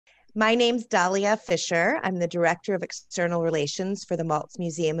My name's Dahlia Fisher. I'm the Director of External Relations for the Malta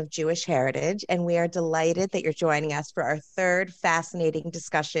Museum of Jewish Heritage, and we are delighted that you're joining us for our third fascinating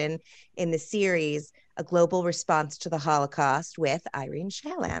discussion in the series, A Global Response to the Holocaust with Irene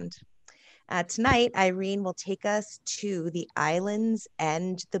Shaland. Tonight, Irene will take us to the islands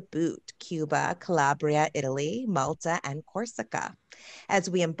and the boot, Cuba, Calabria, Italy, Malta, and Corsica, as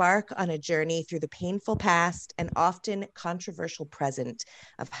we embark on a journey through the painful past and often controversial present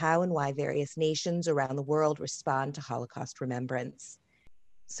of how and why various nations around the world respond to Holocaust remembrance.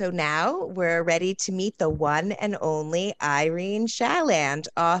 So now we're ready to meet the one and only Irene Shaland,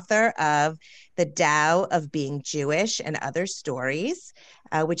 author of The Tao of Being Jewish and Other Stories,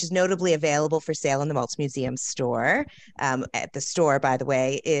 which is notably available for sale in the Malta Museum store. At the store, by the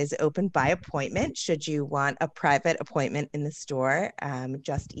way, is open by appointment. Should you want a private appointment in the store,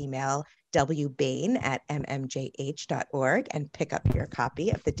 just email wbain@mmjh.org and pick up your copy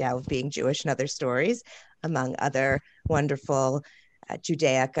of The Tao of Being Jewish and Other Stories, among other wonderful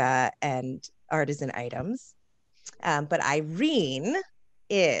Judaica and artisan items. But Irene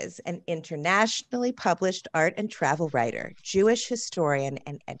is an internationally published art and travel writer, Jewish historian,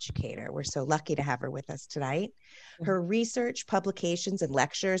 and educator. We're so lucky to have her with us tonight. Her research, publications, and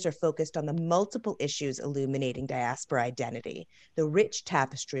lectures are focused on the multiple issues illuminating diaspora identity, the rich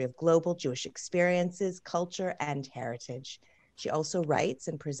tapestry of global Jewish experiences, culture, and heritage. She also writes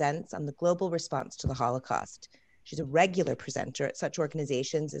and presents on the global response to the Holocaust. She's a regular presenter at such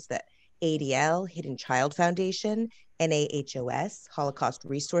organizations as the ADL, Hidden Child Foundation, NAHOS, Holocaust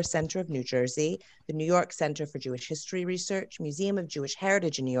Resource Center of New Jersey, the New York Center for Jewish History Research, Museum of Jewish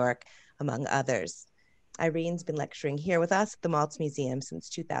Heritage in New York, among others. Irene's been lecturing here with us at the Malta Museum since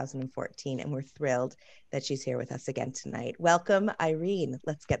 2014, and we're thrilled that she's here with us again tonight. Welcome, Irene.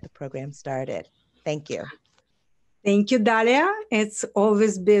 Let's get the program started. Thank you. Thank you, Dahlia. It's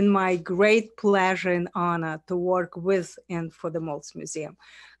always been my great pleasure and honor to work with and for the Malta Museum.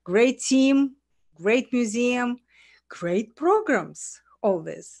 Great team, great museum, great programs,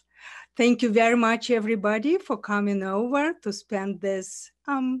 always. Thank you very much, everybody, for coming over to spend this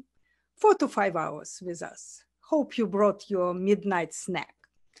 4 to 5 hours with us. Hope you brought your midnight snack.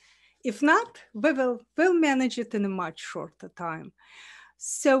 If not, we'll manage it in a much shorter time.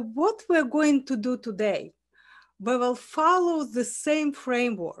 So what we're going to do today, we will follow the same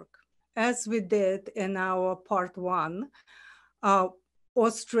framework as we did in our part 1,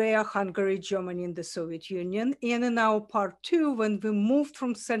 Austria, Hungary, Germany, and the Soviet Union, and in our part 2, when we moved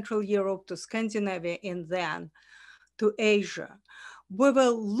from Central Europe to Scandinavia and then to Asia. We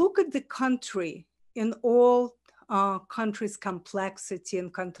will look at the country in all countries' complexity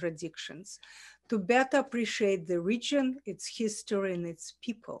and contradictions to better appreciate the region, its history, and its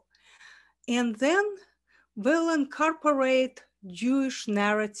people. And then we'll incorporate Jewish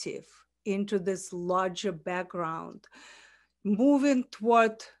narrative into this larger background, moving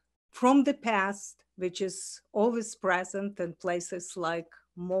toward from the past, which is always present in places like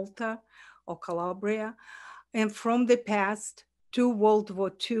Malta or Calabria, and from the past to World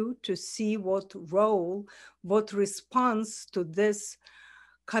War II to see what role, what response to this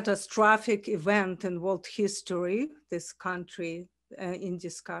catastrophic event in world history this country in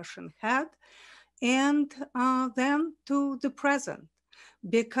discussion had. And then to the present,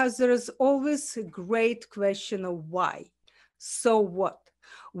 because there is always a great question of why. So what?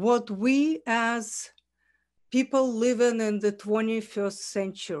 What we as people living in the 21st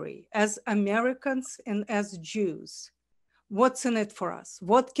century, as Americans and as Jews, what's in it for us?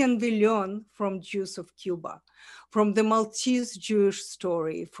 What can we learn from Jews of Cuba, from the Maltese Jewish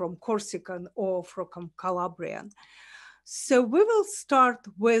story, from Corsican or from Calabrian? So we will start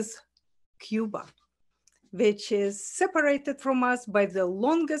with Cuba, which is separated from us by the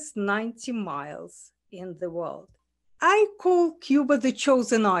longest 90 miles in the world. I call Cuba the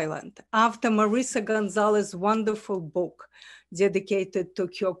chosen island after Marisa Gonzalez's wonderful book dedicated to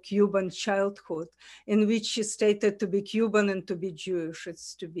her Cuban childhood, in which she stated to be Cuban and to be Jewish,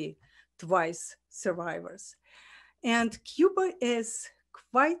 it's to be twice survivors. And Cuba is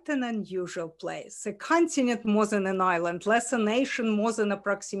quite an unusual place, a continent more than an island, less a nation, more than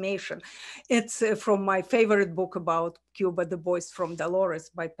approximation. It's from my favorite book about Cuba, The Boys from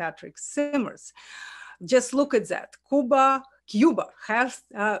Dolores by Patrick Simmers. Just look at that. Cuba has,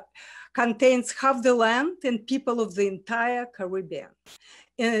 contains half the land and people of the entire Caribbean.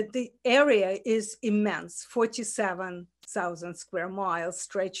 The area is immense, 47,000 square miles,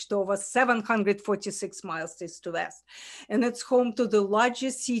 stretched over 746 miles east to west. And it's home to the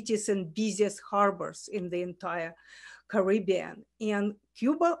largest cities and busiest harbors in the entire Caribbean. And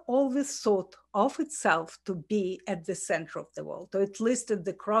Cuba always thought of itself to be at the center of the world, or at least at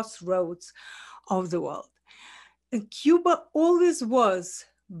the crossroads of the world. And Cuba always was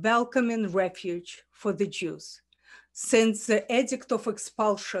welcoming refuge for the Jews since the Edict of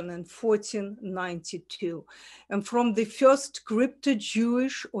Expulsion in 1492. And from the first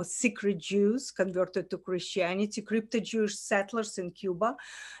crypto-Jewish or secret Jews converted to Christianity, crypto-Jewish settlers in Cuba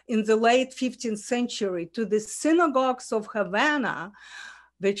in the late 15th century to the synagogues of Havana,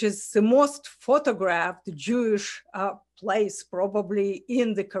 which is the most photographed Jewish place probably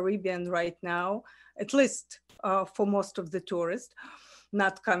in the Caribbean right now, at least for most of the tourists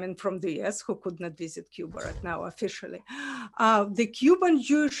not coming from the US who could not visit Cuba right now officially. The Cuban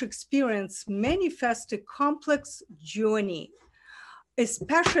Jewish experience manifests a complex journey,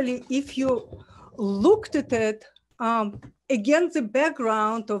 especially if you looked at it against the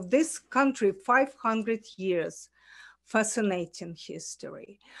background of this country, 500 years, fascinating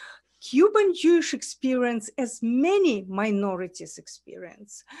history. Cuban Jewish experience, as many minorities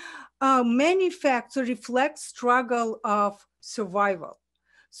experience, many factors reflect struggle of survival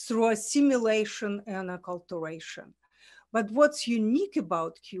through assimilation and acculturation. But what's unique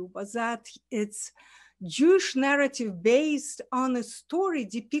about Cuba is that it's Jewish narrative based on a story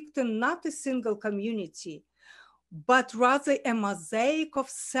depicting not a single community, but rather a mosaic of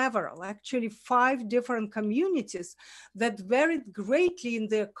several, actually 5 different communities that varied greatly in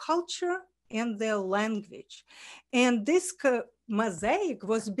their culture and their language. And this mosaic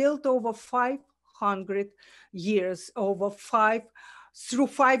was built over 500 years, through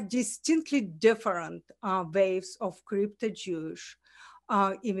 5 distinctly different waves of crypto-Jewish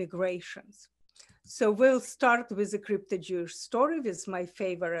immigrations. So we'll start with the crypto-Jewish story with my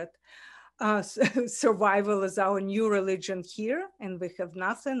favorite. Survival is our new religion here, and we have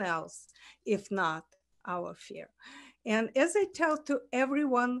nothing else if not our fear. And as I tell to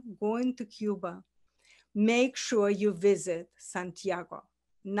everyone going to Cuba, make sure you visit Santiago,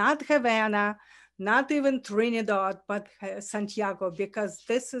 not Havana, not even Trinidad, but Santiago, because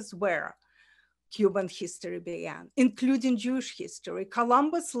this is where Cuban history began, including Jewish history.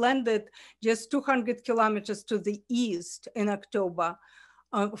 Columbus landed just 200 kilometers to the east in October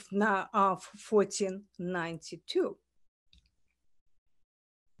of 1492.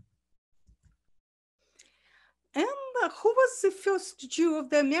 And who was the first Jew of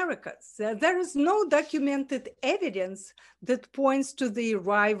the Americas? There is no documented evidence that points to the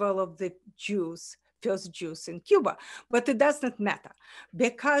arrival of the first Jews in Cuba, but it does not matter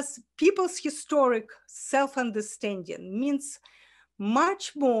because people's historic self-understanding means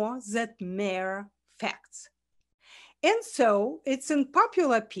much more than mere facts. And so it's in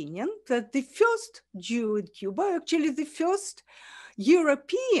popular opinion that the first Jew in Cuba, actually the first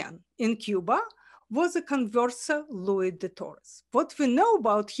European in Cuba, was a converser, Louis de Torres. What we know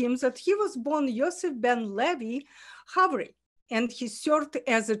about him is that he was born Yosef ben Levi Havri, and he served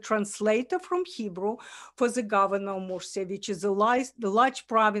as a translator from Hebrew for the governor of Murcia, which is the large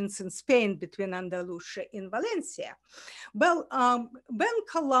province in Spain between Andalusia and Valencia. Well, when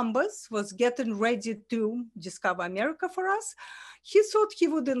Columbus was getting ready to discover America for us, he thought he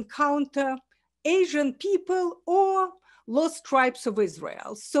would encounter Asian people or lost tribes of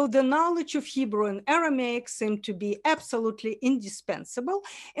Israel. So the knowledge of Hebrew and Aramaic seemed to be absolutely indispensable,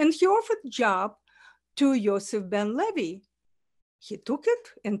 and he offered a job to Yosef ben Levi. He took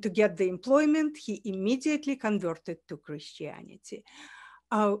it, and to get the employment, he immediately converted to Christianity.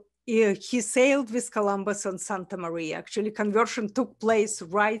 He sailed with Columbus on Santa Maria. Actually, conversion took place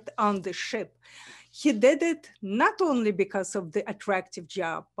right on the ship. He did it not only because of the attractive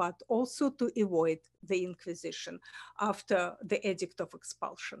job, but also to avoid the Inquisition after the Edict of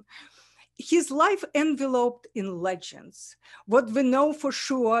Expulsion. His life enveloped in legends. What we know for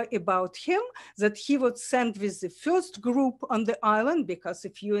sure about him, that he was sent with the first group on the island, because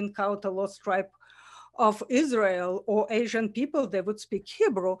if you encounter lost tribe of Israel or Asian people, they would speak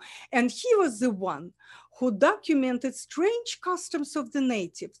Hebrew. And he was the one who documented strange customs of the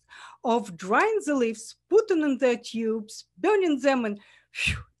natives of drying the leaves, putting in their tubes, burning them, and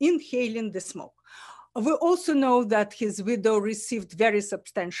inhaling the smoke. We also know that his widow received very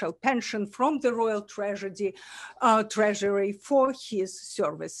substantial pension from the royal treasury for his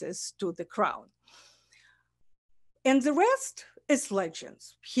services to the crown. And the rest is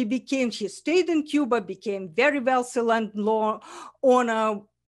legends. He stayed in Cuba, became very wealthy landowner,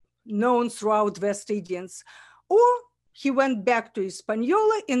 known throughout West Indians, or he went back to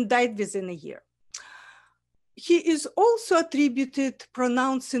Hispaniola and died within a year. He is also attributed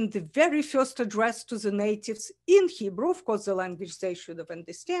pronouncing the very first address to the natives in Hebrew, of course, the language they should have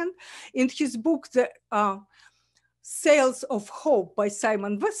understand. In his book, Sails of Hope by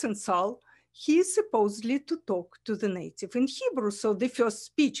Simon Wiesenthal, he is supposedly to talk to the native in Hebrew. So the first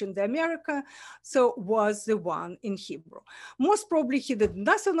speech in the America was the one in Hebrew. Most probably he did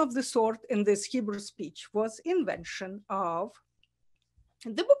nothing of the sort, and this Hebrew speech was invention of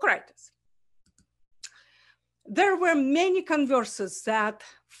the book writers. There were many converses that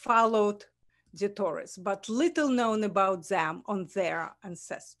followed the Torres, but little known about them on their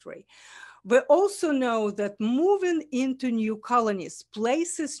ancestry. We also know that moving into new colonies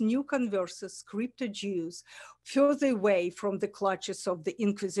places new converses, crypto Jews, further away from the clutches of the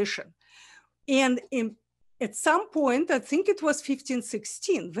Inquisition. And at some point, I think it was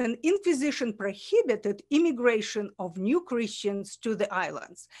 1516, when Inquisition prohibited immigration of new Christians to the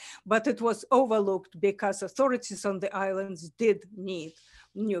islands, but it was overlooked because authorities on the islands did need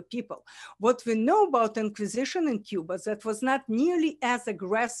new people. What we know about Inquisition in Cuba, that was not nearly as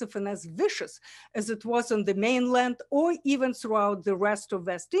aggressive and as vicious as it was on the mainland or even throughout the rest of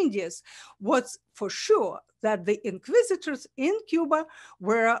West Indies, was for sure that the inquisitors in Cuba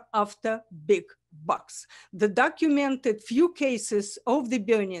were after big bucks. The documented few cases of the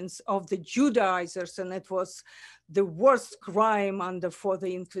burnings of the Judaizers, and it was the worst crime for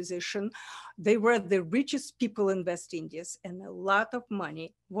the Inquisition. They were the richest people in West Indies, and a lot of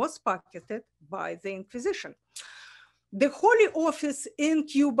money was pocketed by the Inquisition. The Holy Office in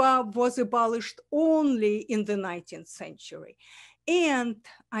Cuba was abolished only in the 19th century. And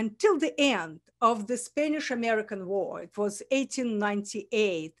until the end of the Spanish-American War, it was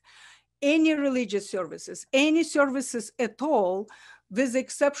 1898, any religious services, any services at all, with the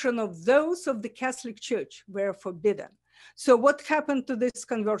exception of those of the Catholic Church, were forbidden. So what happened to these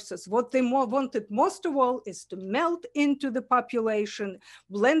converses? What they wanted most of all is to melt into the population,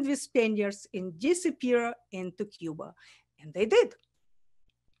 blend with Spaniards, and disappear into Cuba. And they did.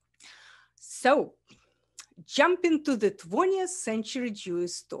 So jump into the 20th century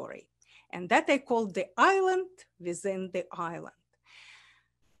Jewish story. And that I call the island within the island.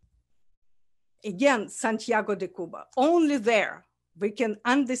 Again, Santiago de Cuba. Only there we can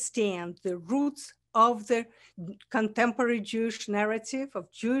understand the roots of the contemporary Jewish narrative,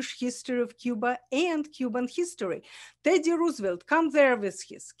 of Jewish history of Cuba and Cuban history. Teddy Roosevelt comes there with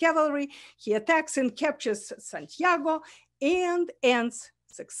his cavalry. He attacks and captures Santiago and ends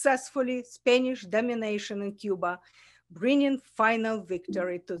successfully Spanish domination in Cuba, bringing final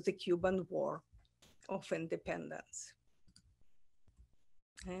victory to the Cuban War of Independence.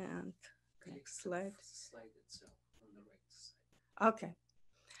 And next slide. Okay.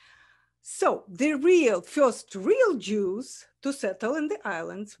 So the first real Jews to settle in the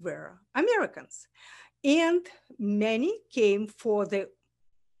islands were Americans. And many came for the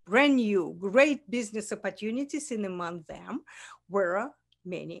brand new great business opportunities, and among them were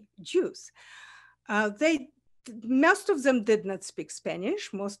many Jews. Most of them did not speak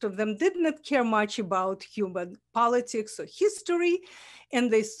Spanish. Most of them did not care much about Cuban politics or history. And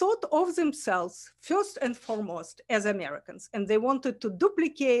they thought of themselves first and foremost as Americans. And they wanted to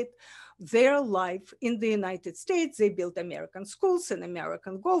duplicate their life in the United States. They built American schools and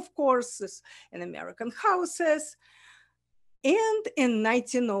American golf courses and American houses. And in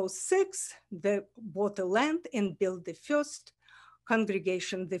 1906, they bought a land and built the first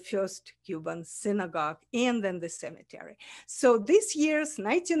congregation, the first Cuban synagogue, and then the cemetery. So these years,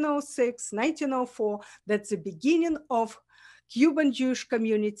 1906, 1904, that's the beginning of Cuban Jewish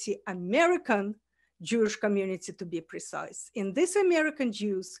community, American Jewish community to be precise. And these American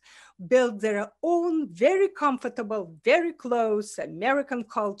Jews built their own very comfortable, very close American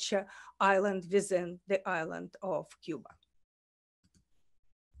culture island within the island of Cuba.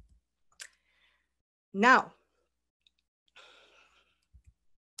 Now,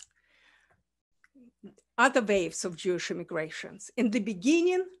 other waves of Jewish immigrations. In the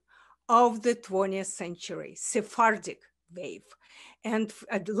beginning of the 20th century, Sephardic wave. And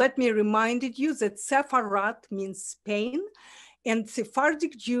let me remind you that Sepharad means Spain, and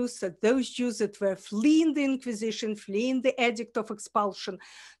Sephardic Jews are those Jews that were fleeing the Inquisition, fleeing the edict of expulsion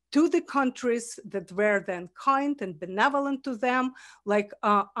to the countries that were then kind and benevolent to them, like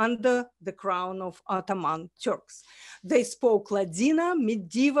under the crown of Ottoman Turks. They spoke Ladina,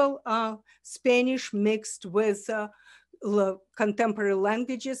 medieval Spanish mixed with contemporary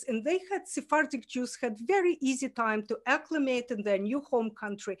languages, and Sephardic Jews had very easy time to acclimate in their new home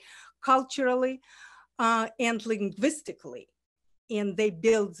country culturally and linguistically. And they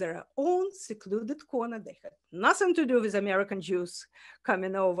built their own secluded corner. They had nothing to do with American Jews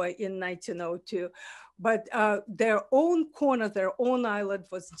coming over in 1902, but their own corner, their own island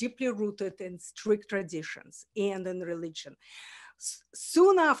was deeply rooted in strict traditions and in religion.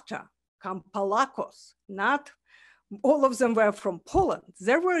 Soon after, come Palakos, not all of them were from Poland.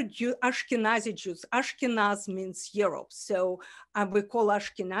 There were Ashkenazi Jews. Ashkenaz means Europe. So we call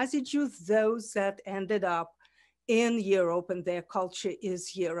Ashkenazi Jews those that ended up in Europe and their culture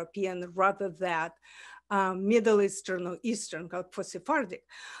is European rather than Middle Eastern or Eastern, like for Sephardic.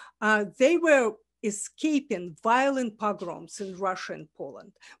 They were escaping violent pogroms in Russia and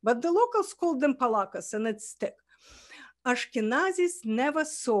Poland, but the locals called them Palakas, and it stuck. Ashkenazis never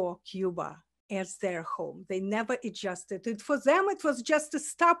saw Cuba as their home. They never adjusted it. For them, it was just a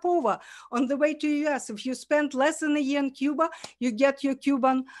stopover on the way to US. If you spend less than a year in Cuba, you get your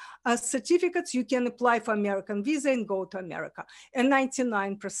Cuban certificates, you can apply for American visa and go to America. And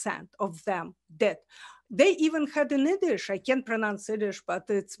 99% of them did. They even had in Yiddish, I can't pronounce Yiddish, but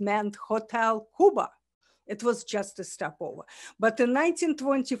it's meant Hotel Cuba. It was just a stopover. But in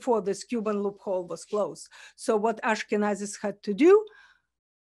 1924, this Cuban loophole was closed. So what Ashkenazis had to do,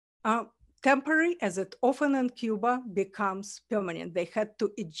 temporary, as it often in Cuba, becomes permanent. They had to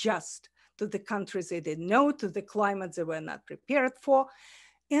adjust to the countries they didn't know, to the climate they were not prepared for,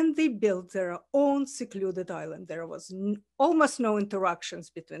 and they built their own secluded island. There was almost no interactions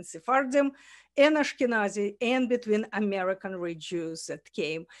between Sephardim and Ashkenazi and between American Jews that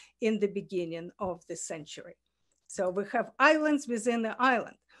came in the beginning of the century. So we have islands within the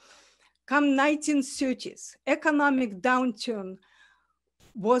island. Come 1930s, economic downturn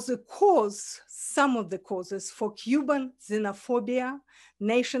was a cause, some of the causes for Cuban xenophobia,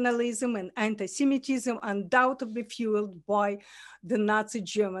 nationalism, and anti-Semitism, undoubtedly fueled by the Nazi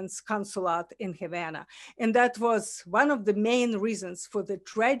Germans' consulate in Havana. And that was one of the main reasons for the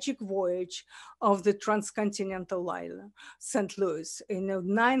tragic voyage of the transcontinental liner, St. Louis.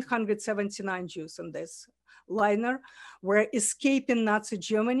 979 Jews on this liner were escaping Nazi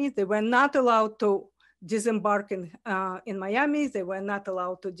Germany. They were not allowed to disembark in Miami. They were not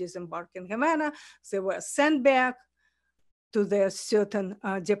allowed to disembark in Havana. They were sent back to their certain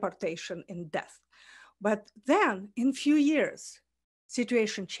deportation and death. But then in a few years,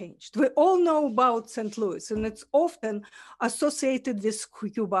 situation changed. We all know about St. Louis, and it's often associated with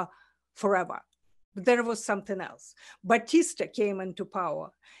Cuba forever. But there was something else. Batista came into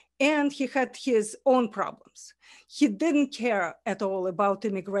power, and he had his own problems. He didn't care at all about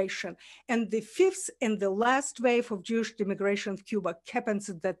immigration. And the fifth and the last wave of Jewish immigration of Cuba happens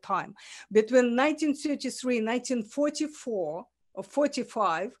at that time. Between 1933 and 1944 or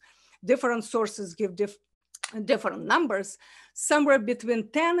 45, different sources give different numbers, somewhere between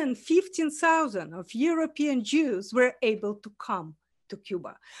 10 and 15,000 of European Jews were able to come to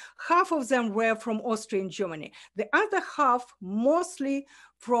Cuba. Half of them were from Austria and Germany. The other half mostly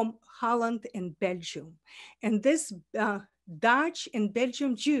from Holland and Belgium. And this Dutch and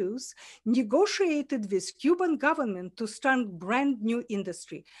Belgian Jews negotiated with Cuban government to start brand new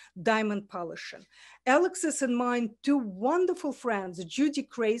industry, diamond polishing. Alexis and mine, two wonderful friends, Judy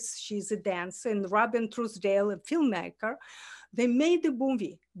Grace, she's a dancer, and Robin Truesdale, a filmmaker, they made a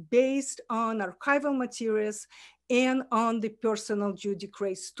movie based on archival materials and on the personal Judy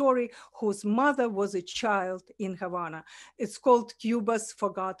Grace story, whose mother was a child in Havana. It's called Cuba's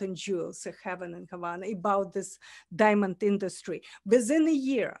Forgotten Jewels, a heaven in Havana, about this diamond industry. Within a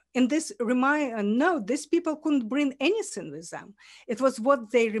year, and this these people couldn't bring anything with them. It was what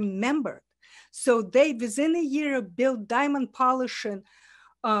they remembered. So they, within a year, built diamond polishing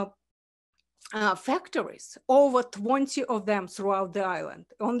factories, over 20 of them throughout the island.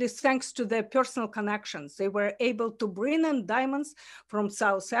 Only thanks to their personal connections, they were able to bring in diamonds from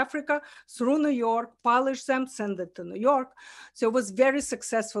South Africa through New York, polish them, send it to New York. So it was very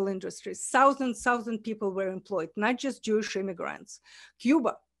successful industry. Thousands people were employed, not just Jewish immigrants.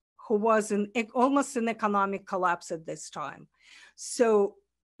 Cuba, who was in almost an economic collapse at this time. So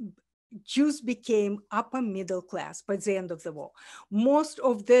Jews became upper middle class by the end of the war. Most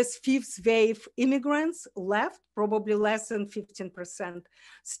of these fifth wave immigrants left, probably less than 15%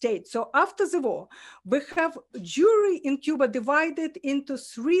 stayed. So after the war, we have Jewry in Cuba divided into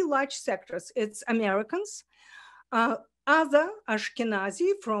three large sectors. It's Americans, other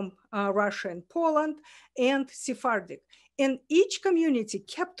Ashkenazi from Russia and Poland, and Sephardic. And each community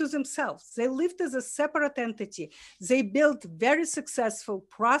kept to themselves. They lived as a separate entity. They built very successful,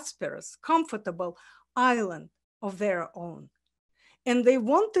 prosperous, comfortable island of their own. And they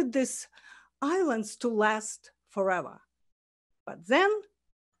wanted these islands to last forever. But then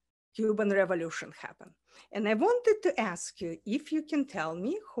Cuban Revolution happened. And I wanted to ask you if you can tell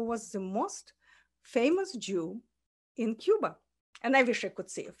me who was the most famous Jew in Cuba. And I wish I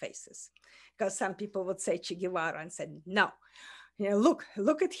could see your faces, because some people would say Che Guevara and said, no, look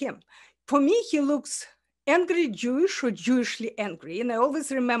at him. For me, he looks angry Jewish or Jewishly angry. And I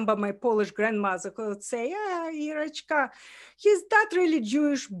always remember my Polish grandmother who would say, Irочка, he's not really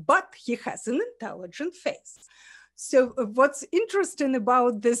Jewish, but he has an intelligent face. So what's interesting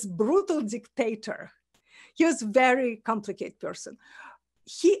about this brutal dictator, he was a very complicated person.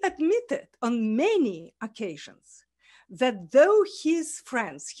 He admitted on many occasions that though his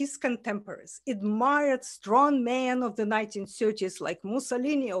friends, his contemporaries, admired strong men of the 1930s like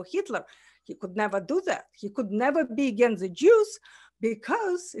Mussolini or Hitler, he could never do that. He could never be against the Jews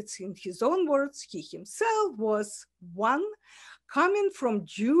because, it's in his own words, he himself was one coming from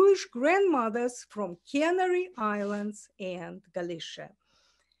Jewish grandmothers from Canary Islands and Galicia.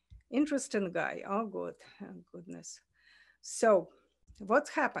 Interesting guy. Oh, good. Oh, goodness. So what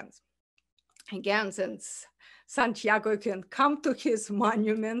happens? Again, since Santiago can come to his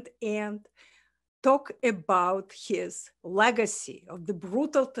monument and talk about his legacy of the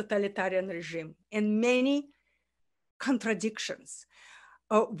brutal totalitarian regime and many contradictions.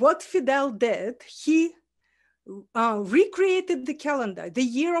 What Fidel did, he recreated the calendar. The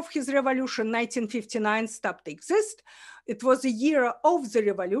year of his revolution, 1959, stopped to exist. It was a year of the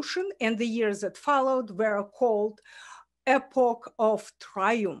revolution, and the years that followed were called Epoch of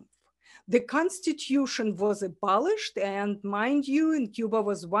Triumph. The constitution was abolished, and mind you, in Cuba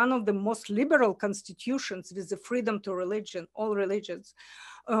was one of the most liberal constitutions with the freedom to religion, all religions,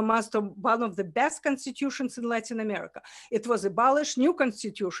 one of the best constitutions in Latin America. It was abolished, new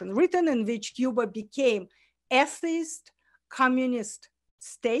constitution written in which Cuba became atheist, communist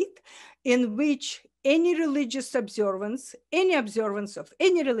state, in which any religious observance, any observance of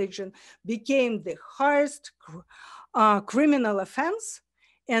any religion became the highest criminal offense.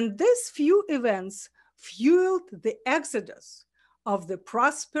 And these few events fueled the exodus of the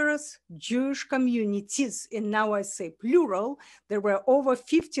prosperous Jewish communities. And now I say plural, there were over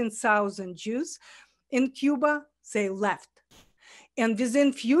 15,000 Jews in Cuba, they left. And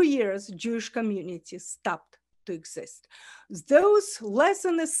within few years, Jewish communities stopped to exist. Those less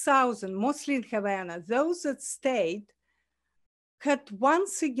than 1,000, mostly in Havana, those that stayed had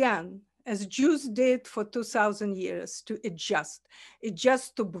once again, as Jews did for 2,000 years, to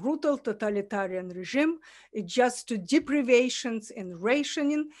adjust to brutal totalitarian regime, adjust to deprivations and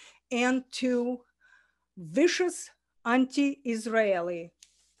rationing, and to vicious anti-Israeli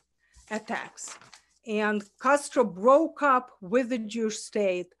attacks. And Castro broke up with the Jewish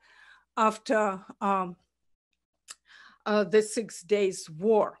state after the 6 Days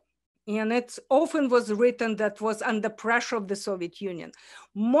War. And it often was written that was under pressure of the Soviet Union.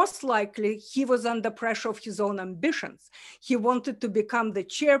 Most likely, he was under pressure of his own ambitions. He wanted to become the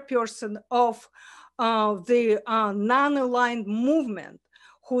chairperson of the non-aligned movement,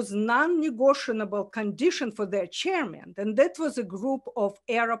 whose non-negotiable condition for their chairman, and that was a group of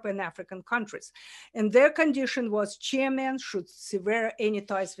Arab and African countries. And their condition was chairman should sever any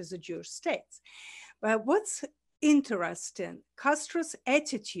ties with the Jewish states. But what's interesting, Castro's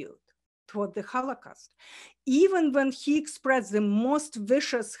attitude toward the Holocaust, even when he expressed the most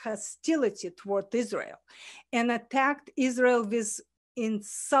vicious hostility toward Israel and attacked Israel with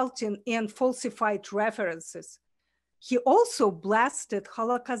insulting and falsified references, he also blasted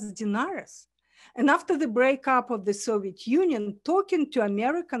Holocaust deniers. And after the breakup of the Soviet Union, talking to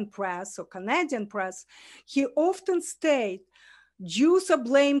American press or Canadian press, he often stated, Jews are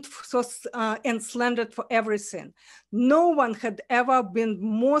blamed and slandered for everything. No one had ever been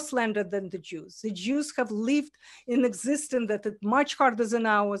more slandered than the Jews. The Jews have lived in existence that is much harder than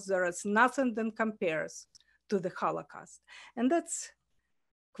ours. There is nothing that compares to the Holocaust. And that's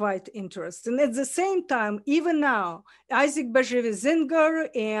quite interesting. At the same time, even now, Isaac Bashevis Singer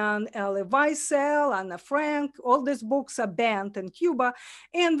and Elie Wiesel, Anna Frank, all these books are banned in Cuba.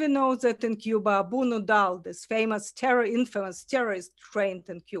 And we know that in Cuba, Abu Nudal, this famous infamous terrorist, trained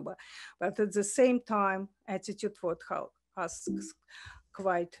in Cuba. But at the same time, attitude toward Holocaust is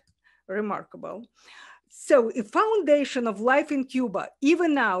quite remarkable. So a foundation of life in Cuba,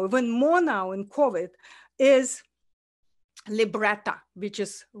 even now, even more now in COVID, is libreta, which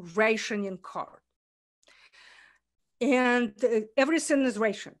is rationing card. And everything is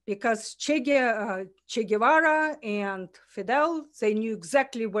rationed because Che Guevara and Fidel, they knew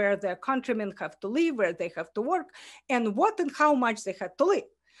exactly where their countrymen have to live, where they have to work, and what and how much they had to live.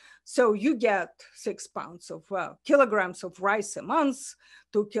 So you get 6 pounds of kilograms of rice a month,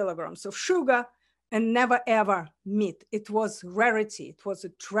 2 kilograms of sugar, and never ever meat. It was rarity, it was a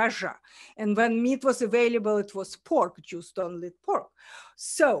treasure. And when meat was available, it was pork. Jews don't eat pork.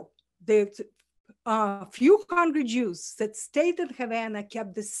 So the few hungry Jews that stayed in Havana,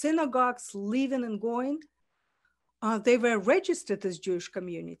 kept the synagogues living and going. They were registered as Jewish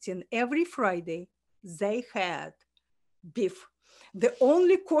community, and every Friday they had beef. The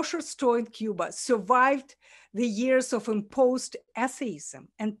only kosher store in Cuba survived the years of imposed atheism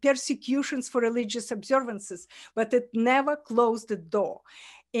and persecutions for religious observances, but it never closed the door.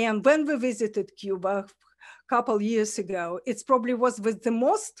 And when we visited Cuba a couple years ago, it probably was with the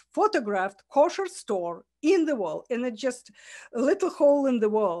most photographed kosher store in the world, and it's just a little hole in the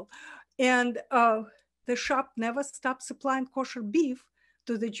wall. And the shop never stopped supplying kosher beef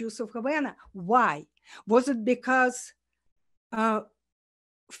to the Jews of Havana. Why? Was it because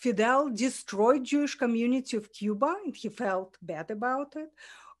Fidel destroyed Jewish community of Cuba and he felt bad about it?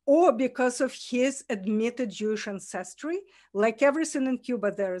 Or because of his admitted Jewish ancestry? Like everything in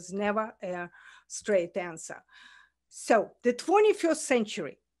Cuba, there is never a straight answer. So the 21st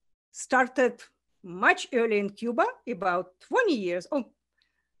century started much earlier in Cuba, about 20 years,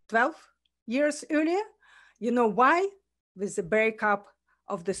 12 years earlier. You know why? With the breakup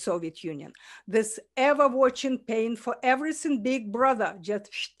of the Soviet Union. This ever-watching pain for everything big brother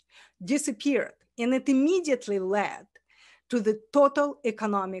just disappeared. And it immediately led to the total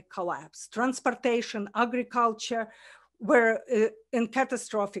economic collapse. Transportation, agriculture were in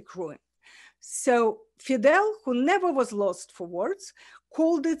catastrophic ruin. So Fidel, who never was lost for words,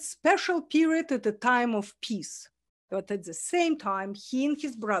 called it special period at a time of peace. But at the same time, he and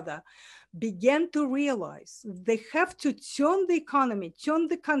his brother began to realize they have to turn the economy, turn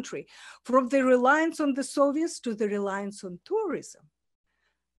the country from the reliance on the Soviets to the reliance on tourism,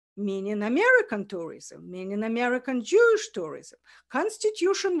 meaning American tourism, meaning American Jewish tourism.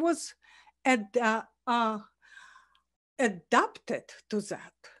 Constitution was adapted to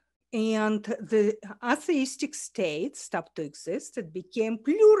that. And the atheistic state stopped to exist. It became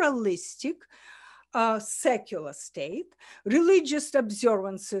pluralistic, secular state. Religious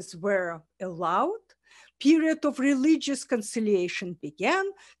observances were allowed. Period of religious conciliation began.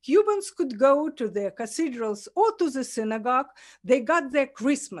 Cubans could go to their cathedrals or to the synagogue. They got their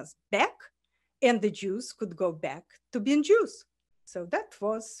Christmas back, and the Jews could go back to being Jews. So that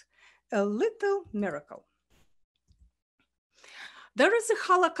was a little miracle. There is a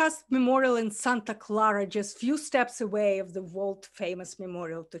Holocaust memorial in Santa Clara, just few steps away of the world-famous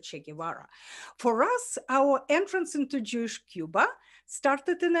memorial to Che Guevara. For us, our entrance into Jewish Cuba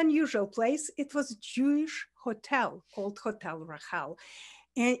started in an unusual place. It was a Jewish hotel called Hotel Rahal.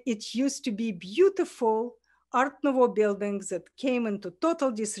 And it used to be beautiful Art Nouveau buildings that came into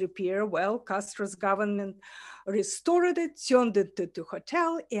total disrepair. Well, Castro's government restored it, turned it into a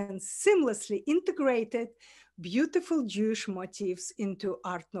hotel, and seamlessly integrated beautiful Jewish motifs into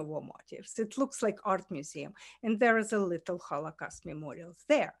Art Nouveau motifs. It looks like art museum, and there is a little Holocaust memorial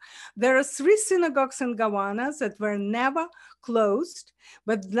there. There are 3 synagogues in Gawana that were never closed,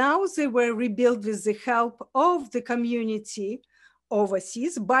 but now they were rebuilt with the help of the community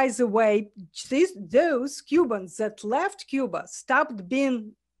overseas. By the way, those Cubans that left Cuba stopped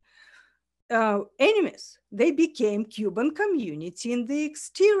being enemies. They became Cuban community in the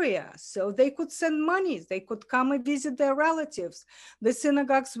exterior, so they could send money, they could come and visit their relatives. The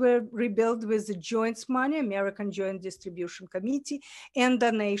synagogues were rebuilt with the joint money, American Joint Distribution Committee, and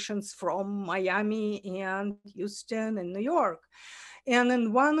donations from Miami and Houston and New York. And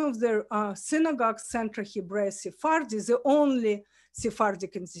in one of the synagogues, Centro Hebreo Sephardi, the only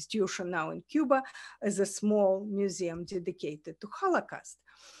Sephardic institution now in Cuba, is a small museum dedicated to Holocaust.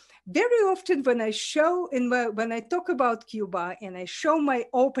 Very often when I when I talk about Cuba and I show my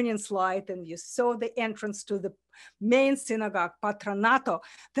opening slide and you saw the entrance to the main synagogue, Patronato,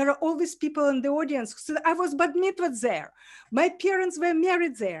 there are always people in the audience who said, I was bat mitzvah there. My parents were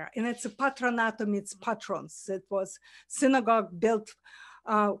married there. And it's a Patronato meets patrons. It was synagogue built,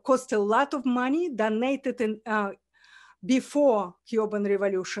 cost a lot of money, donated in before Cuban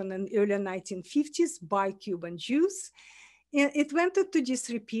Revolution in early 1950s by Cuban Jews. It went into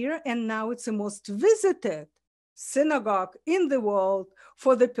disrepair, and now it's the most visited synagogue in the world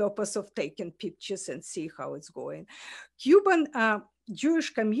for the purpose of taking pictures and see how it's going. Cuban Jewish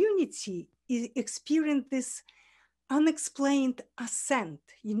community experienced this unexplained ascent,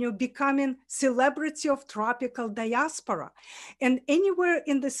 becoming celebrity of tropical diaspora. And anywhere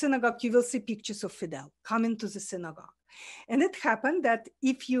in the synagogue, you will see pictures of Fidel coming to the synagogue. And it happened that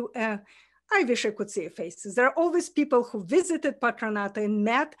if you I wish I could see faces. There are always people who visited Patronato and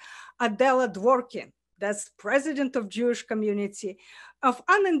met Adela Dworkin, that's president of Jewish community of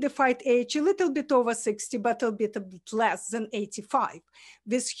unidentified age, a little bit over 60, but a bit less than 85,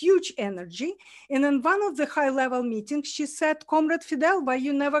 with huge energy. And in one of the high-level meetings, she said, Comrade Fidel, why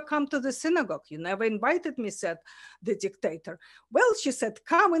you never come to the synagogue? You never invited me, said the dictator. Well, she said,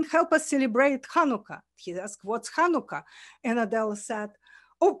 come and help us celebrate Hanukkah. He asked, what's Hanukkah? And Adela said,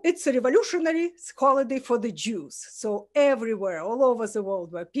 oh, it's a revolutionary holiday for the Jews. So everywhere, all over the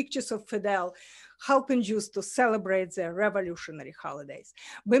world, were pictures of Fidel helping Jews to celebrate their revolutionary holidays.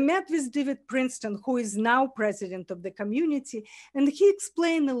 We met with David Princeton, who is now president of the community, and he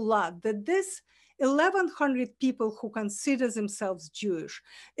explained a lot that this 1,100 people who consider themselves Jewish,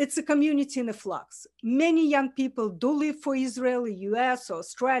 it's a community in a flux. Many young people do live for Israel, US, or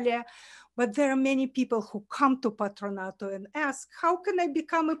Australia, but there are many people who come to Patronato and ask, how can I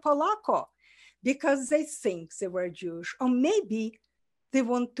become a Polaco? Because they think they were Jewish, or maybe they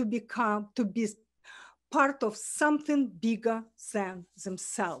want to be part of something bigger than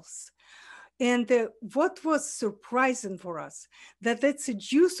themselves. And what was surprising for us, that the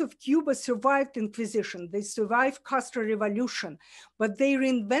Jews of Cuba survived Inquisition, they survived Castro Revolution, but they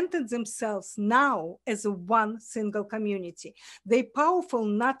reinvented themselves now as a one single community. They're powerful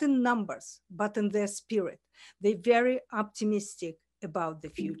not in numbers, but in their spirit. They're very optimistic about the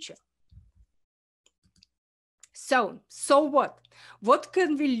future. So what? What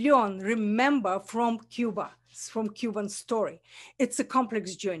can we learn, remember from Cuba, from Cuban story? It's a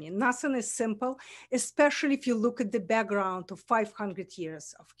complex journey. Nothing is simple, especially if you look at the background of 500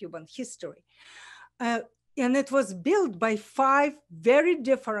 years of Cuban history. And it was built by 5 very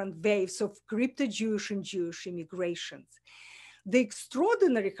different waves of crypto-Jewish and Jewish immigrations. The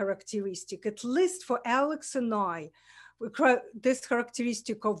extraordinary characteristic, at least for Alex and I, this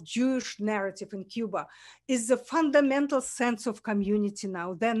characteristic of Jewish narrative in Cuba is the fundamental sense of community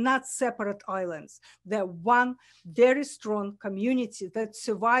now. They're not separate islands. They're one very strong community that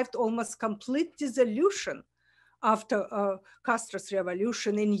survived almost complete dissolution after Castro's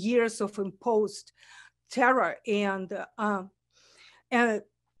revolution in years of imposed terror and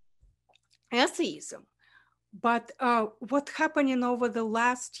atheism. But what happening over the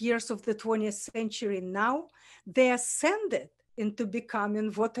last years of the 20th century now, they ascended into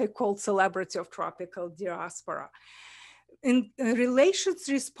becoming what I call celebrity of tropical diaspora. In relations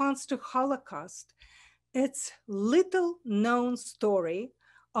response to Holocaust, it's little known story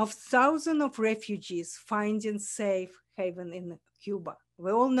of thousands of refugees finding safe haven in Cuba.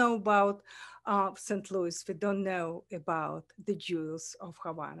 We all know about St. Louis. We don't know about the Jews of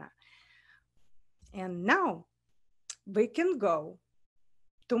Havana. And now we can go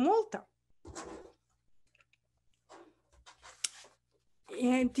to Malta.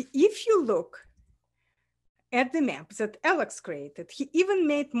 And if you look at the map that Alex created, he even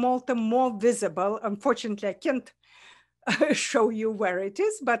made Malta more visible. Unfortunately, I can't show you where it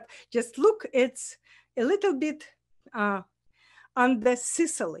is, but just look, it's a little bit under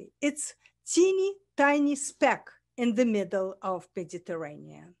Sicily. It's teeny tiny speck in the middle of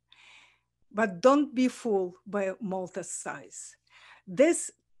Mediterranean. But don't be fooled by Malta's size.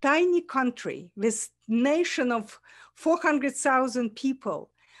 This tiny country, this nation of 400,000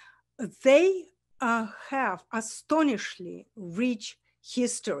 people, they have astonishingly rich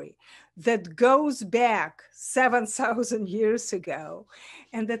history that goes back 7,000 years ago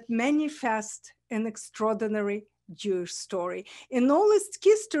and that manifests an extraordinary Jewish story. And all its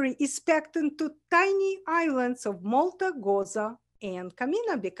history is packed into tiny islands of Malta, Goza, and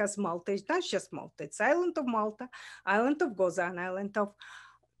Camina, because Malta is not just Malta, it's island of Malta, island of Goza, and island of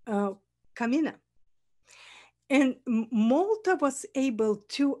Camina. And Malta was able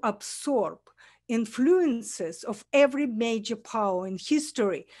to absorb influences of every major power in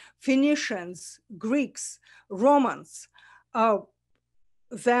history: Phoenicians, Greeks, Romans,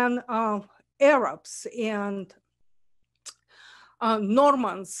 then Arabs and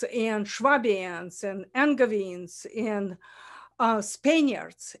Normans and Swabians and Angevins and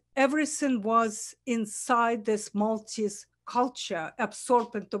Spaniards. Everything was inside this Maltese culture,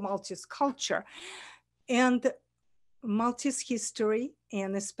 absorbed into Maltese culture. And Maltese history,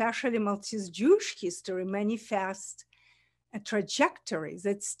 and especially Maltese Jewish history, manifest a trajectory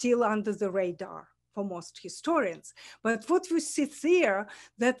that's still under the radar for most historians. But what we see there,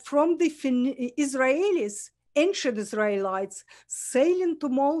 that from the Israelis, ancient Israelites sailing to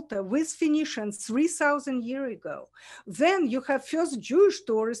Malta with Phoenicians 3,000 years ago. Then you have first Jewish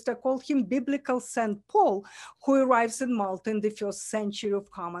tourist, I call him biblical St. Paul, who arrives in Malta in the 1st century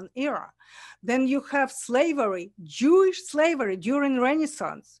of Common Era. Then you have slavery, Jewish slavery during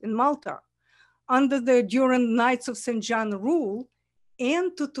Renaissance in Malta, during Knights of St. John rule,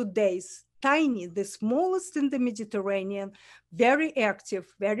 and to today's tiny, the smallest in the Mediterranean, very active,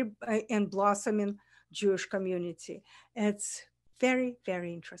 and blossoming Jewish community. It's very,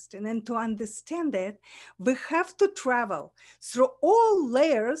 very interesting. And to understand it, we have to travel through all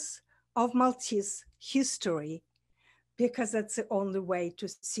layers of Maltese history, because that's the only way to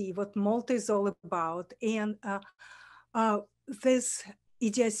see what Malta is all about. And this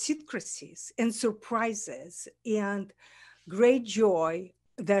idiosyncrasies and surprises and great joy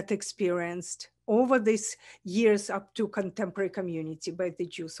that experienced over these years up to contemporary community by the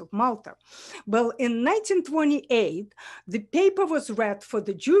Jews of Malta. Well, in 1928, the paper was read for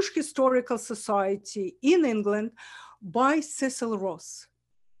the Jewish Historical Society in England by Cecil Ross,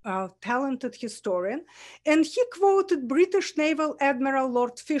 a talented historian, and he quoted British Naval Admiral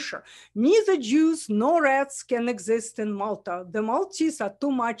Lord Fisher: "Neither Jews nor Reds can exist in Malta. The Maltese are too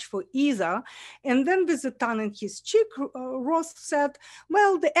much for either." And then with a tongue in his cheek, Ross said,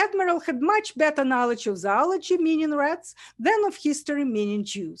 well, the Admiral had much better knowledge of zoology, meaning Reds, than of history, meaning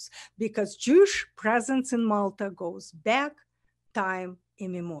Jews, because Jewish presence in Malta goes back time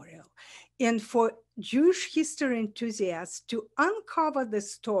immemorial. And for Jewish history enthusiasts to uncover the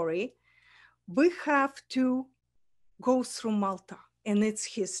story, we have to go through Malta and its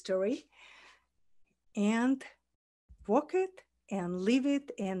history and walk it and live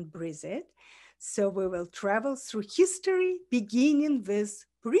it and breathe it. So we will travel through history, beginning with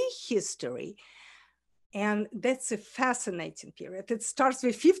prehistory. And that's a fascinating period. It starts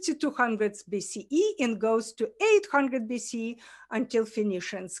with 5200 BCE and goes to 800 BCE until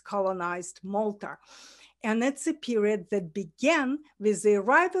Phoenicians colonized Malta. And it's a period that began with the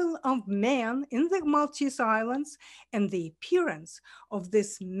arrival of man in the Maltese Islands and the appearance of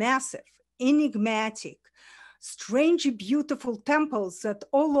this massive, enigmatic, strangely beautiful temples that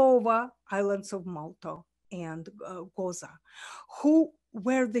all over islands of Malta and Goza. Who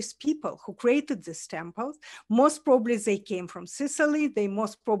were these people who created these temples? Most probably they came from Sicily. They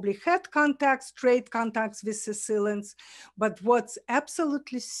most probably had contacts, trade contacts with Sicilians. But what's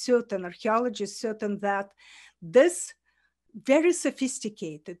absolutely certain, archaeology is certain, that this very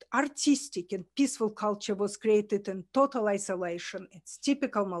sophisticated, artistic, and peaceful culture was created in total isolation. It's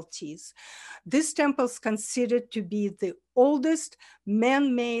typical Maltese. These temples considered to be the oldest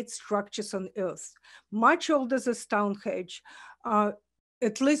man-made structures on earth, much older than Stonehenge,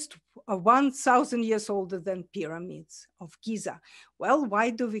 at least 1,000 years older than pyramids of Giza. Well,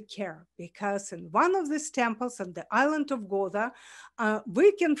 why do we care? Because in one of these temples on the island of Goza,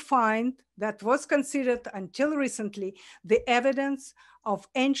 we can find, that was considered until recently, the evidence of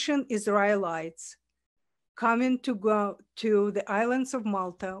ancient Israelites coming to go to the islands of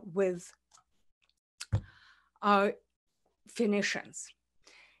Malta with Phoenicians.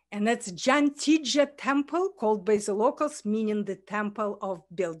 And that's Jantija temple, called by the locals, meaning the temple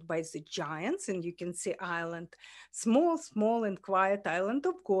built by the giants. And you can see island, small and quiet island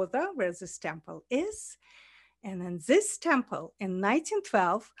of Goza, where this temple is. And in this temple in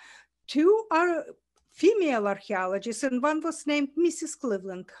 1912, two female archaeologists, and one was named Mrs.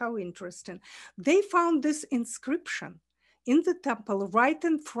 Cleveland, how interesting. They found this inscription in the temple right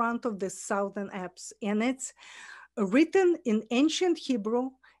in front of the southern apse. And it's written in ancient Hebrew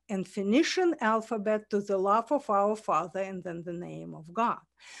and Phoenician alphabet, to the love of our Father and then the name of God.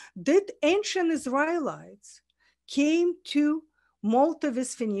 Did ancient Israelites came to Malta with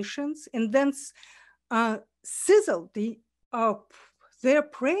Phoenicians and then chiseled their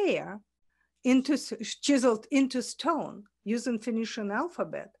prayer chiseled into stone using Phoenician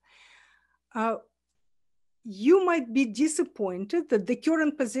alphabet? You might be disappointed that the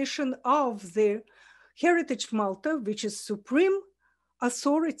current position of the Heritage Malta, which is supreme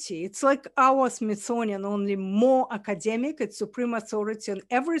authority, it's like our Smithsonian, only more academic. It's supreme authority on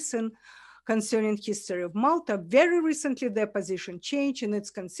everything concerning history of Malta. Very recently, their position changed, and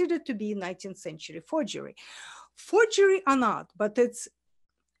it's considered to be 19th century forgery. Forgery or not, but it's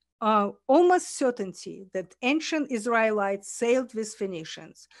almost certainty that ancient Israelites sailed with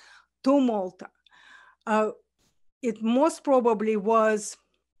Phoenicians to Malta. It most probably was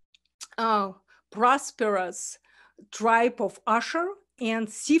prosperous tribe of Asher and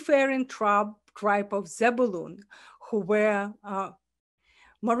seafaring tribe of Zebulun, who were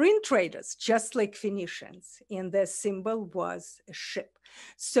marine traders, just like Phoenicians, and their symbol was a ship.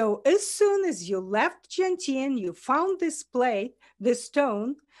 So as soon as you left Jantian, you found this plate, this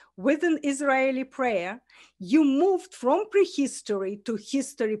stone, with an Israeli prayer, you moved from prehistory to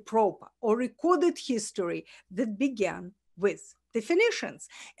history proper, or recorded history that began with the Phoenicians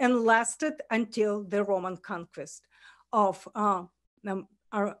and lasted until the Roman conquest of our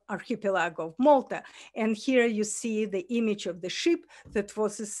archipelago of Malta. And here you see the image of the ship that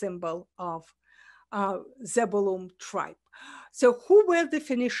was a symbol of Zebulun tribe. So who were the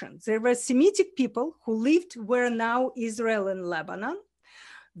Phoenicians? They were Semitic people who lived where now Israel and Lebanon.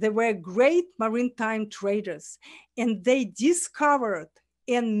 They were great maritime traders, and they discovered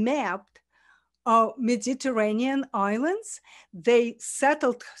and mapped Mediterranean islands. They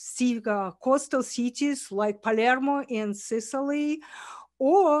settled coastal cities like Palermo in Sicily,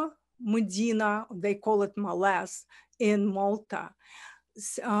 or Medina, they call it Males in Malta.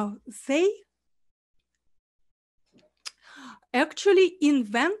 They actually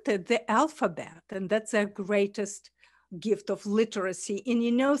invented the alphabet, and that's their greatest gift of literacy. And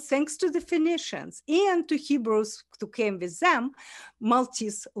you know, thanks to the Phoenicians and to Hebrews who came with them,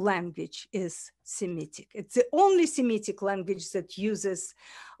 Maltese language is Semitic. It's the only Semitic language that uses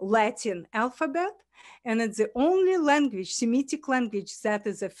Latin alphabet, and it's the only language, Semitic language, that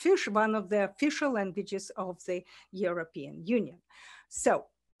is one of the official languages of the European Union. So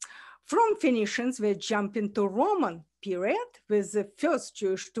from Phoenicians, we jump into Roman period with the first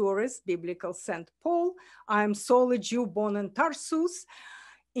Jewish tourist, biblical St. Paul. I am Saul, a Jew born in Tarsus,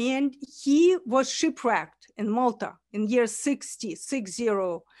 and he was shipwrecked in Malta in year 60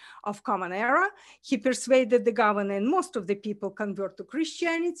 of Common Era. He persuaded the governor and most of the people convert to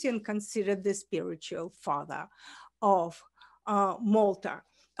Christianity and considered the spiritual father of Malta,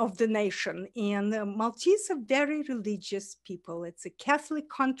 of the nation. And Maltese are very religious people. It's a Catholic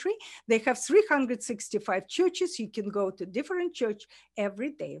country. They have 365 churches. You can go to different church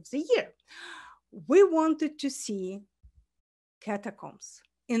every day of the year. We wanted to see catacombs.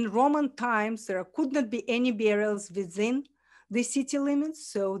 In Roman times, there could not be any burials within the city limits,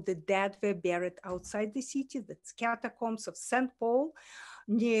 so the dead were buried outside the city. That's catacombs of St. Paul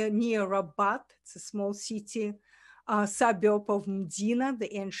near Rabat. It's a small city, suburb of Medina,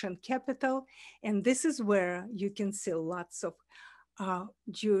 the ancient capital. And this is where you can see lots of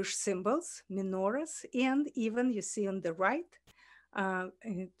Jewish symbols, menorahs, and even you see on the right, at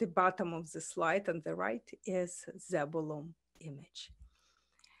the bottom of the slide on the right is Zebulun image.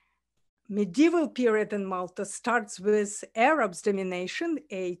 Medieval period in Malta starts with Arabs' domination,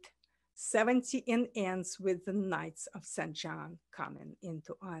 870, and ends with the Knights of St. John coming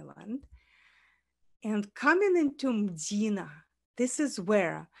into Ireland. And coming into Medina, this is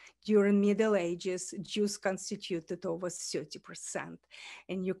where during Middle Ages, Jews constituted over 30%.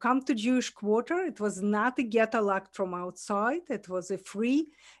 And you come to Jewish quarter, it was not a ghetto locked from outside. It was a free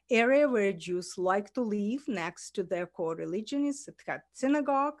area where Jews like to live next to their core religionists. It had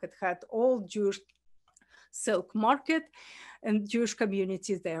synagogue, it had all Jewish silk market, and Jewish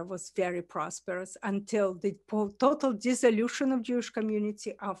community there was very prosperous until the total dissolution of Jewish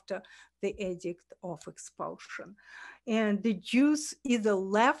community after the edict of expulsion. And the Jews either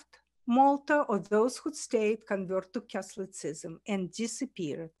left Malta or those who stayed convert to Catholicism and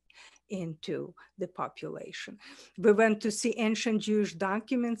disappeared into the population. We went to see ancient Jewish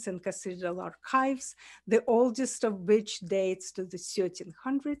documents and cathedral archives, the oldest of which dates to the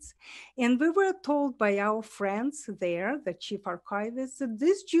 1300s. And we were told by our friends there, the chief archivists, that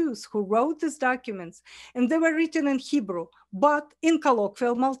these Jews who wrote these documents, and they were written in Hebrew, but in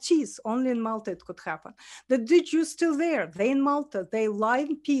colloquial Maltese, only in Malta it could happen, that the Jews still there, they in Malta, they lie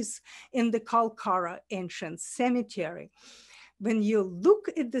in peace in the Calcara ancient cemetery. When you look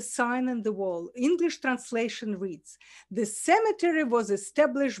at the sign on the wall, English translation reads, the cemetery was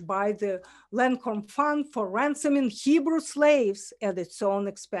established by the Lancome Fund for ransoming Hebrew slaves at its own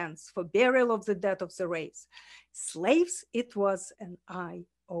expense for burial of the dead of the race. Slaves, it was an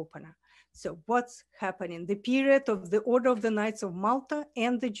eye-opener. So what's happening? The period of the Order of the Knights of Malta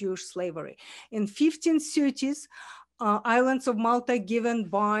and the Jewish slavery. In 1530s, islands of Malta given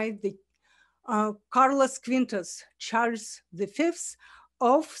by the Carlos Quintus, Charles V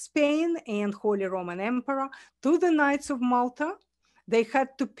of Spain and Holy Roman Emperor to the Knights of Malta. They had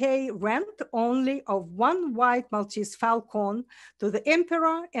to pay rent only of one white Maltese falcon to the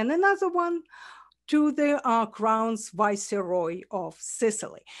emperor and another one to the crown's viceroy of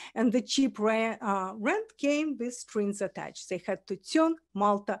Sicily. And the cheap rent came with strings attached. They had to turn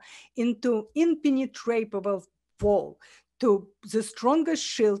Malta into impenetrable wall, to the strongest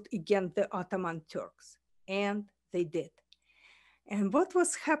shield against the Ottoman Turks. And they did. And what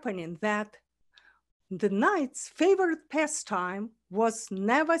was happening that the knights' favorite pastime was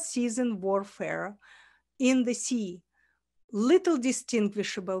never season warfare in the sea, little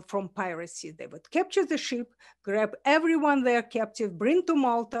distinguishable from piracy. They would capture the ship, grab everyone there captive, bring to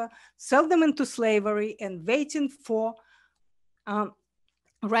Malta, sell them into slavery, and waiting for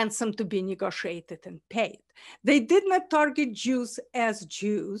ransom to be negotiated and paid. They did not target Jews as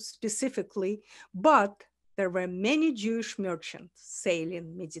Jews specifically, but there were many Jewish merchants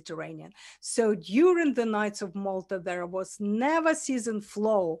sailing Mediterranean. So during the Knights of Malta, there was never season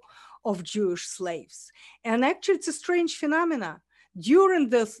flow of Jewish slaves. And actually, it's a strange phenomena. During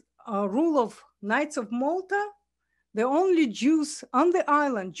the rule of Knights of Malta, the only Jews on the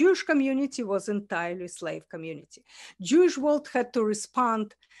island, Jewish community was entirely slave community. Jewish world had to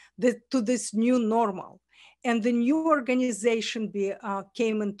respond to this new normal. And the new organization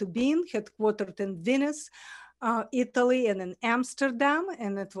came into being, headquartered in Venice, Italy, and in Amsterdam,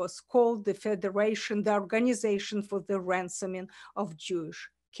 and it was called the Federation, the Organization for the Ransoming of Jewish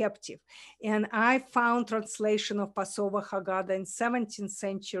Captive. And I found translation of Passover Haggadah in 17th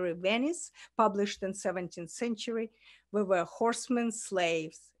century Venice, published in 17th century. We were horsemen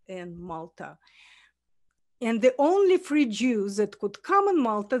slaves in Malta. And the only free Jews that could come in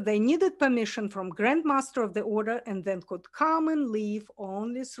Malta, they needed permission from Grand Master of the Order, and then could come and leave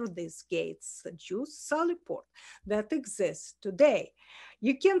only through these gates, the Jews' Saliport that exists today.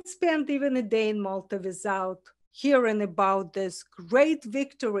 You can't spend even a day in Malta without hearing about this great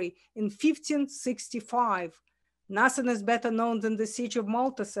victory in 1565. Nothing is better known than the siege of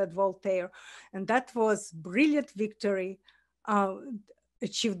Malta, said Voltaire. And that was brilliant victory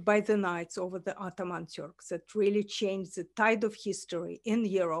achieved by the Knights over the Ottoman Turks that really changed the tide of history in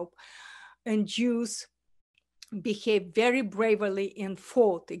Europe. And Jews behaved very bravely and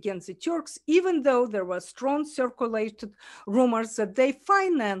fought against the Turks, even though there were strong circulated rumors that they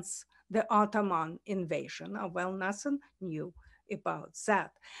financed the Ottoman invasion. Well, nothing new about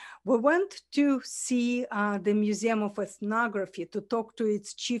that. We went to see the Museum of Ethnography to talk to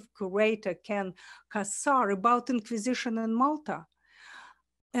its chief curator, Ken Kassar, about Inquisition in Malta.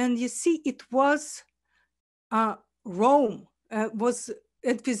 And you see, it was Rome, was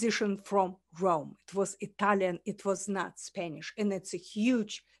Inquisition from Rome. It was Italian, it was not Spanish, and it's a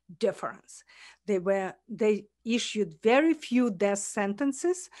huge difference. They issued very few death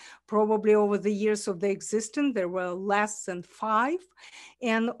sentences. Probably over the years of their existence, there were less than 5,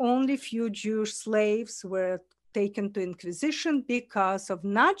 and only few Jewish slaves were taken to Inquisition because of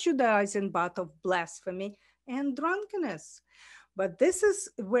not Judaizing, but of blasphemy and drunkenness. But this is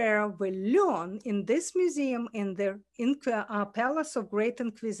where we learn in this museum, in the Palace of Great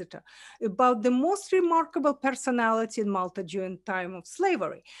Inquisitor, about the most remarkable personality in Malta during time of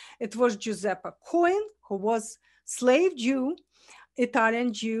slavery. It was Giuseppe Coin, who was slave Jew,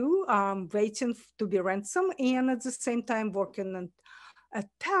 Italian Jew, waiting to be ransomed, and at the same time working in a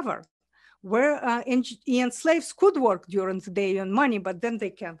tavern, where and slaves could work during the day on money, but then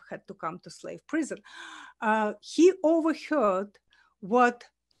they had to come to slave prison. He overheard what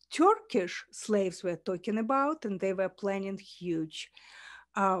Turkish slaves were talking about, and they were planning huge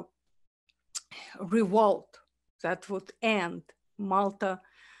revolt that would end Malta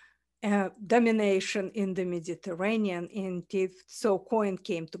domination in the Mediterranean. And so Cohen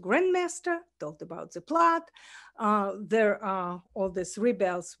came to Grandmaster, told about the plot. All these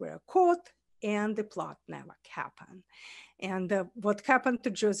rebels were caught, and the plot never happened. And what happened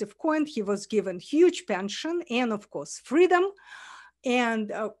to Joseph Cohen? He was given huge pension and, of course, freedom,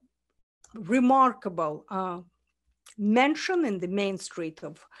 and remarkable mention in the main street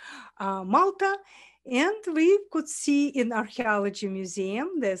of Malta. And we could see in Archaeology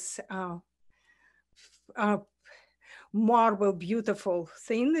Museum this marble beautiful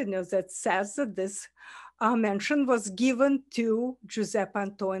thing, that says that this mention was given to Giuseppe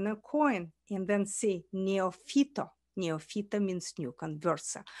Antonio Cohen. And then see Neofito. Neofita means new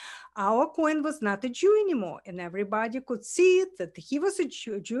conversa. Our Cohen was not a Jew anymore, and everybody could see it, that he was a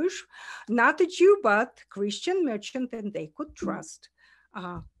Jewish, not a Jew, but Christian merchant, and they could trust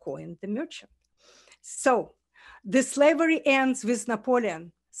Cohen the merchant. So the slavery ends with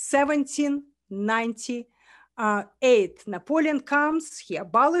Napoleon, 1798. Napoleon comes, he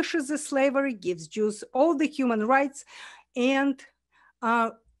abolishes the slavery, gives Jews all the human rights, and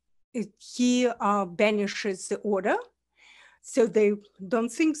he banishes the order. So they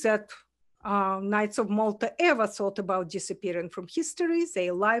don't think that Knights of Malta ever thought about disappearing from history. They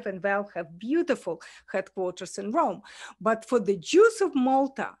alive and well, have beautiful headquarters in Rome. But for the Jews of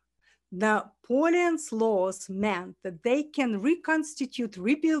Malta, Napoleon's laws meant that they can reconstitute,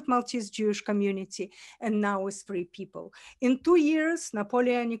 rebuild Maltese Jewish community, and now is free people. In 2 years,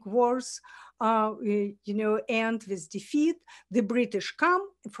 Napoleonic wars, end with defeat. The British come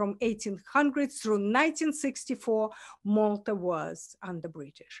from 1800 through 1964. Malta was under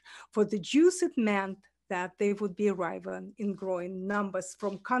British. For the Jews, it meant that they would be arriving in growing numbers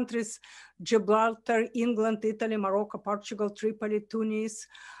from countries: Gibraltar, England, Italy, Morocco, Portugal, Tripoli, Tunis,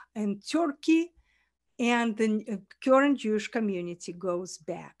 and Turkey. And the current Jewish community goes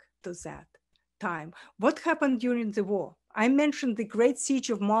back to that time. What happened during the war? I mentioned the Great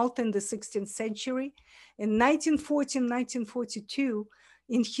Siege of Malta in the 16th century. In 1940 and 1942,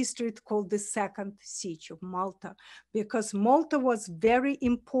 in history, it's called the Second Siege of Malta, because Malta was very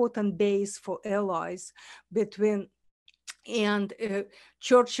important base for allies between, and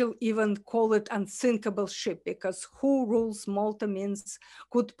Churchill even called it unsinkable ship, because who rules Malta means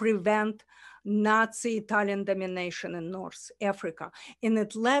could prevent Nazi Italian domination in North Africa. And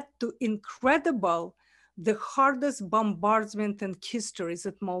it led to incredible, the hardest bombardment in history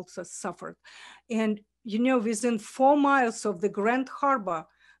that Malta suffered. And, you know, within 4 miles of the Grand Harbor,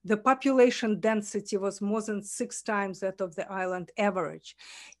 the population density was more than 6 times that of the island average.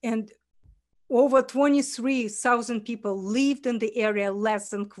 And over 23,000 people lived in the area less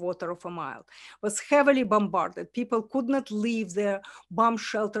than quarter of a mile. It was heavily bombarded. People could not leave their bomb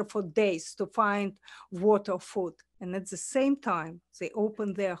shelter for days to find water or food. And at the same time, they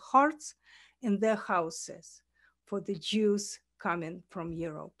opened their hearts and their houses for the Jews coming from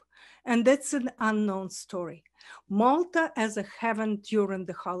Europe. And that's an unknown story. Malta as a heaven during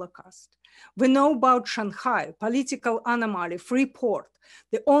the Holocaust. We know about Shanghai, political anomaly, free port,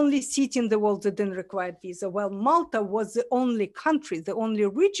 the only city in the world that didn't require visa. Well, Malta was the only country, the only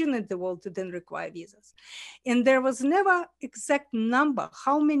region in the world that didn't require visas. And there was never exact number,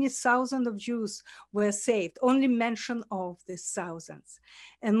 how many thousands of Jews were saved, only mention of the thousands.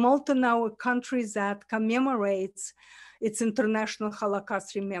 And Malta now a country that commemorates its International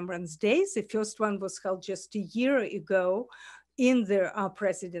Holocaust Remembrance Days. The first one was held just a year ago in the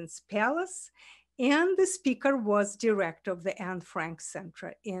President's Palace. And the speaker was director of the Anne Frank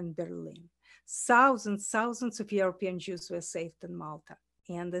Center in Berlin. Thousands of European Jews were saved in Malta.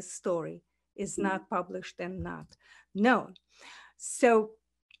 And the story is not published and not known. So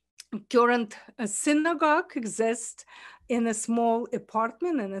current synagogue exists in a small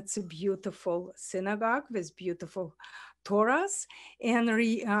apartment, and it's a beautiful synagogue with beautiful Torahs. And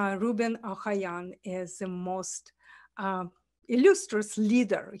Reuben Ohayan is the most illustrious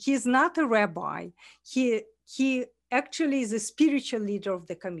leader. He's not a rabbi. He actually is a spiritual leader of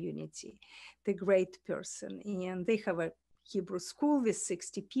the community, the great person. And they have a Hebrew school with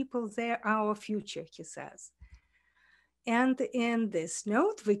 60 people. They're our future, he says. And in this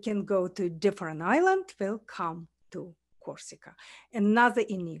note, we can go to a different island. We'll come to Corsica. Another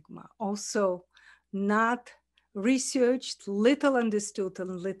enigma, also not researched, little understood,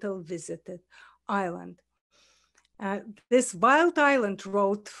 and little visited island. This wild island,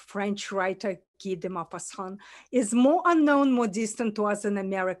 wrote French writer Guy de Maupassant, is more unknown, more distant to us in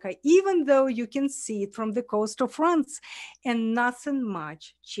America, even though you can see it from the coast of France, and nothing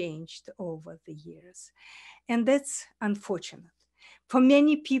much changed over the years. And that's unfortunate. For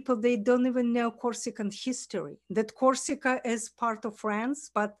many people, they don't even know Corsican history, that Corsica is part of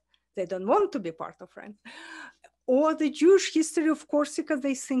France, but they don't want to be part of France. Or the Jewish history of Corsica,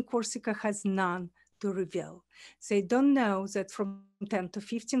 they think Corsica has none to reveal. They don't know that from 10 to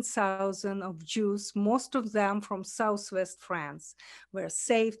 15,000 of Jews, most of them from Southwest France, were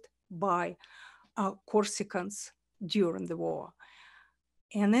saved by Corsicans during the war.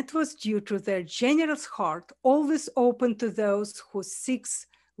 And it was due to their generous heart, always open to those who seek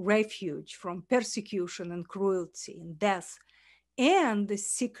refuge from persecution and cruelty and death, and the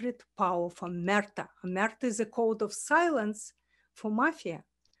secret power of omerta. Omerta is a code of silence for mafia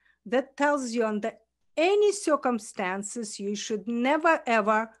that tells you under any circumstances you should never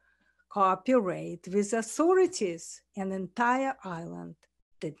ever cooperate with authorities. An entire island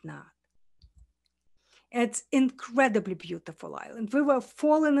did not. It's incredibly beautiful island. We were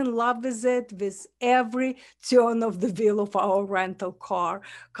falling in love with it with every turn of the wheel of our rental car.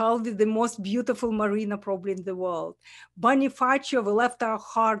 Called it the most beautiful marina probably in the world. Bonifacio, we left our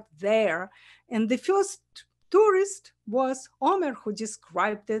heart there. And the first tourist was Homer, who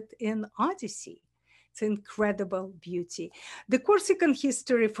described it in Odyssey. It's incredible beauty. The Corsican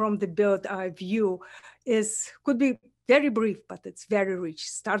history from the bird eye view could be very brief, but it's very rich.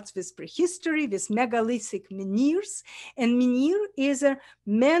 Starts with prehistory, with megalithic menhirs. And menhir is a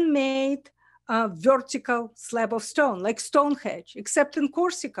man-made vertical slab of stone, like Stonehenge, except in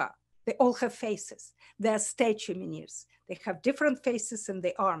Corsica. They all have faces. They're statue menhirs. They have different faces and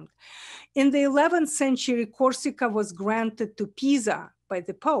they're armed. In the 11th century, Corsica was granted to Pisa by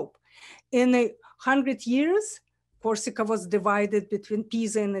the Pope. In 100 years, Corsica was divided between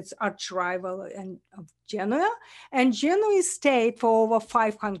Pisa and its arch rival of Genoa, and Genoa stayed for over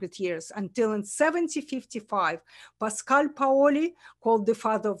 500 years until in 1755, Pascal Paoli, called the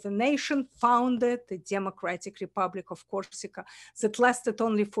father of the nation, founded the Democratic Republic of Corsica that lasted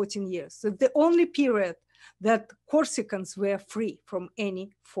only 14 years. So the only period that Corsicans were free from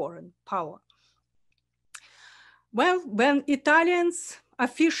any foreign power. Well, when Italians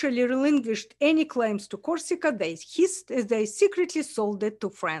officially relinquished any claims to Corsica, they secretly sold it to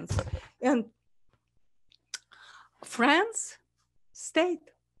France. And France stayed.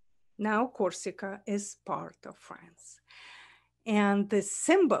 Now Corsica is part of France. And the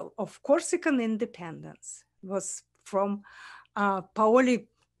symbol of Corsican independence was from Paoli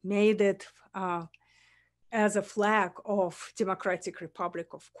made it as a flag of Democratic Republic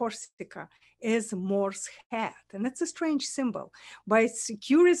of Corsica is Morse hat. And it's a strange symbol. By its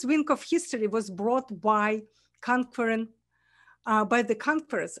curious wink of history was brought by the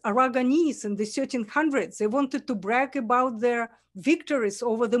conquerors, Aragonese in the 1300s. They wanted to brag about their victories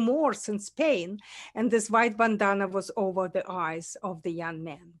over the Moors in Spain. And this white bandana was over the eyes of the young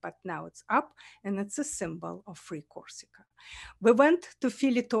men. But now it's up, and it's a symbol of free Corsica. We went to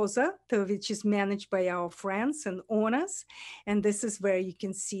Filitosa, which is managed by our friends and owners. And this is where you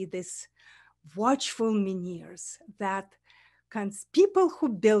can see this watchful menhirs that people who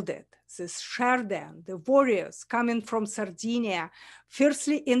build it, this Sherden, the warriors coming from Sardinia,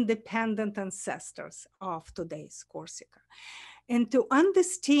 fiercely independent ancestors of today's Corsica. And to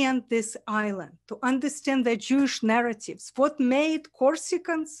understand this island, to understand the Jewish narratives, what made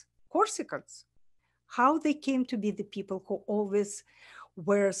Corsicans, how they came to be the people who always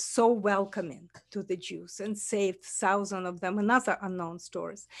were so welcoming to the Jews and saved thousands of them and other unknown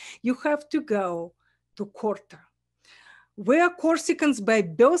stories. You have to go to Corta. We are Corsicans by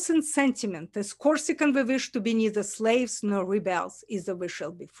birth and sentiment. As Corsican, we wish to be neither slaves nor rebels. Either we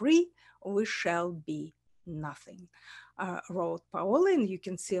shall be free or we shall be nothing, wrote Paoli. And you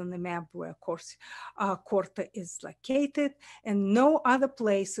can see on the map where Corta is located. And no other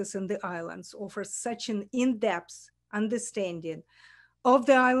places in the islands offer such an in-depth understanding of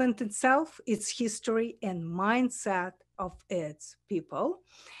the island itself, its history, and mindset of its people.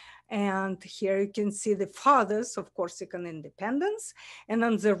 And here you can see the fathers of Corsican independence. And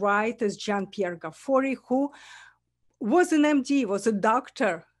on the right is Gian-Pier Gaffori, who was an MD, was a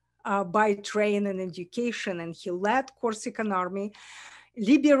doctor by training and education. And he led Corsican army,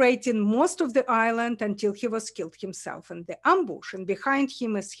 liberating most of the island until he was killed himself in the ambush. And behind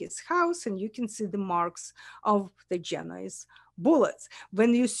him is his house, and you can see the marks of the Genoese bullets.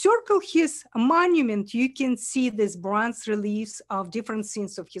 When you circle his monument, you can see these bronze reliefs of different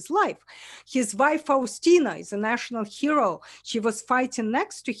scenes of his life. His wife Faustina is a national hero. She was fighting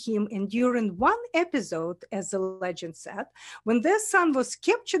next to him, and during one episode, as the legend said, when their son was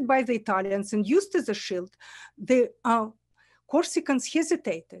captured by the Italians and used as a shield, the Corsicans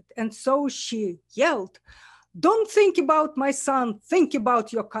hesitated, and so she yelled, "Don't think about my son, think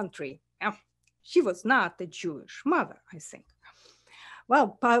about your country." She was not a Jewish mother, I think.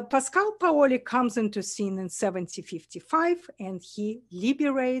 Well, Pascal Paoli comes into scene in 1755, and he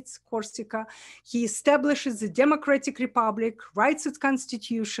liberates Corsica. He establishes the Democratic Republic, writes its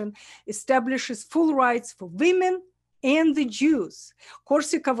constitution, establishes full rights for women and the Jews.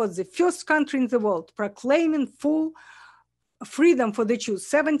 Corsica was the first country in the world proclaiming full freedom for the Jews,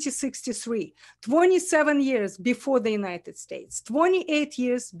 1763, 27 years before the United States, 28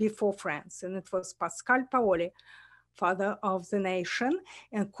 years before France. And it was Pascal Paoli, father of the nation,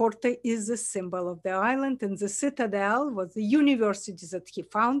 and Corte is the symbol of the island, and the citadel was the university that he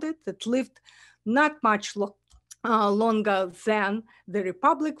founded that lived not much longer than the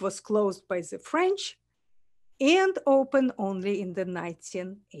Republic, was closed by the French and opened only in the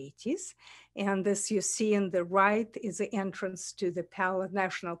 1980s. And as you see on the right is the entrance to the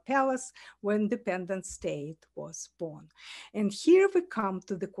National Palace where independent state was born. And here we come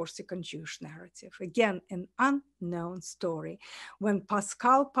to the Corsican Jewish narrative. Again, an unknown story. When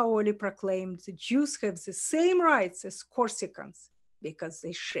Pascal Paoli proclaimed the Jews have the same rights as Corsicans because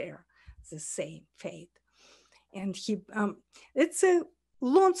they share the same faith. And it's a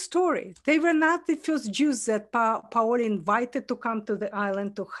long story. They were not the first Jews that Paoli invited to come to the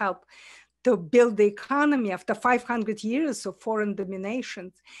island to help to build the economy after 500 years of foreign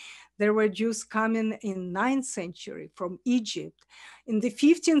domination. There were Jews coming in 9th century from Egypt, in the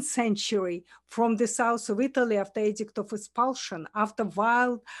 15th century from the south of Italy after Edict of Expulsion, after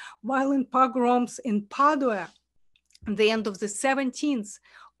violent pogroms in Padua, at the end of the 17th.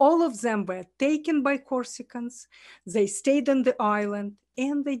 All of them were taken by Corsicans. They stayed on the island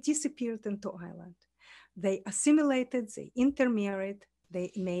and they disappeared into island. They assimilated, they intermarried,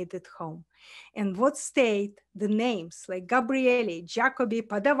 they made it home. And what stayed, the names like Gabriele, Jacobi,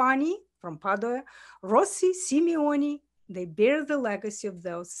 Padavani from Padua, Rossi, Simeoni, they bear the legacy of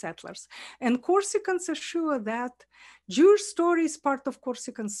those settlers. And Corsicans are sure that Jewish story is part of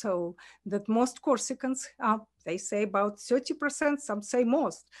Corsican soul, that most Corsicans, they say about 30%, some say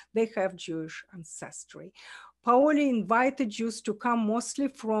most, they have Jewish ancestry. Paoli invited Jews to come mostly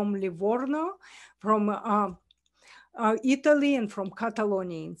from Livorno, from Italy and from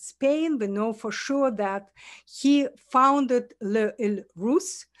Catalonia in Spain. We know for sure that he founded El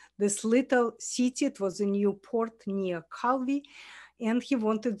Rus, this little city. It was a new port near Calvi. And he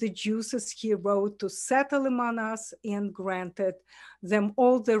wanted the Jews, as he wrote, to settle among us and granted them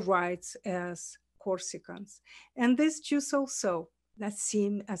all the rights as Corsicans. And these Jews also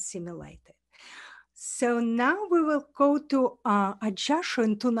seem assimilated. So now we will go to Ajaccio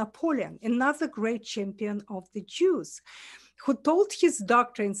and to Napoleon, another great champion of the Jews, who told his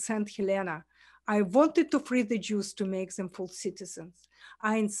doctor in St. Helena, I wanted to free the Jews to make them full citizens.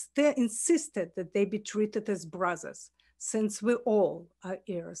 I instead insisted that they be treated as brothers, since we all are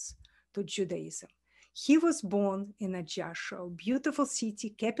heirs to Judaism. He was born in Ajaccio, beautiful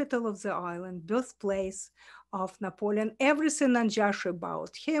city, capital of the island, birthplace of Napoleon. Everything in Ajaccio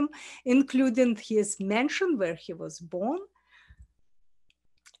about him, including his mansion where he was born.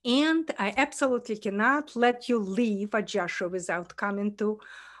 And I absolutely cannot let you leave Ajaccio without coming to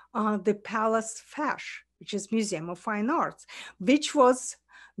the Palace Fash, which is Museum of Fine Arts, which was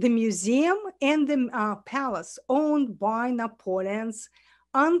the museum and the palace owned by Napoleon's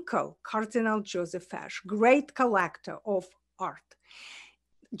uncle, Cardinal Joseph Fash, great collector of art.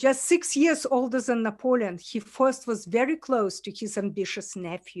 Just 6 years older than Napoleon, he first was very close to his ambitious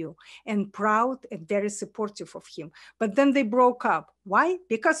nephew and proud and very supportive of him. But then they broke up. Why?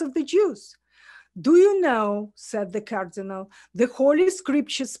 Because of the Jews. Do you know, said the cardinal, the Holy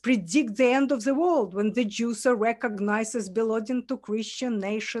Scriptures predict the end of the world when the Jews are recognized as belonging to Christian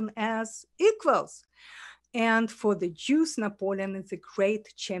nation as equals. And for the Jews, Napoleon is a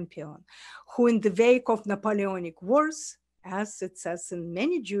great champion who, in the wake of Napoleonic Wars, as it says in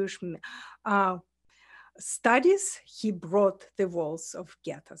many Jewish studies, he brought the walls of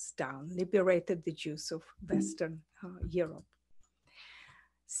ghettos down, liberated the Jews of Western Europe.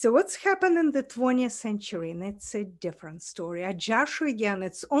 So what's happened in the 20th century? And it's a different story. Ajaccio, again,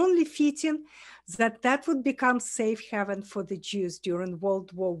 it's only fitting that would become safe haven for the Jews during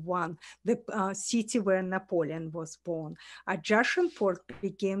World War I, the city where Napoleon was born. Ajaccio port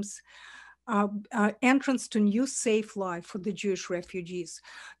becomes entrance to new safe life for the Jewish refugees.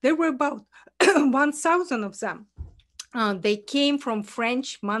 There were about 1,000 of them. They came from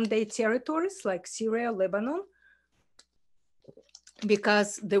French Mandate territories like Syria, Lebanon,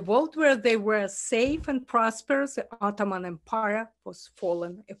 because the world where they were safe and prosperous, the Ottoman Empire was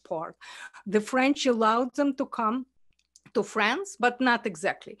falling apart. The French allowed them to come to France, but not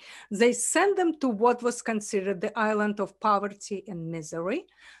exactly. They sent them to what was considered the island of poverty and misery,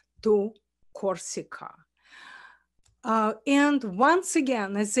 to Corsica. And once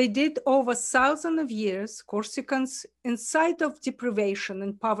again, as they did over thousands of years, Corsicans, in sight of deprivation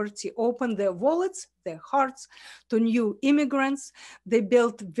and poverty, opened their wallets, their hearts to new immigrants. They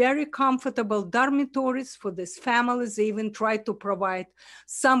built very comfortable dormitories for these families. They even tried to provide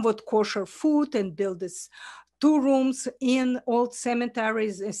somewhat kosher food and build these 2 rooms in old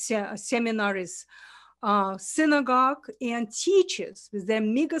cemeteries, seminaries, synagogue, and teachers with their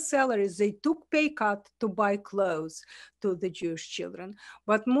meager salaries. They took pay cut to buy clothes to the Jewish children.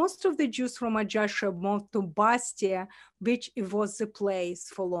 But most of the Jews from Ajaccio moved to Bastia, which was the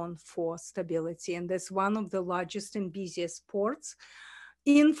place for stability. And that's one of the largest and busiest ports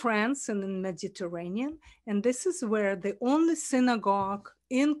in France and in Mediterranean. And this is where the only synagogue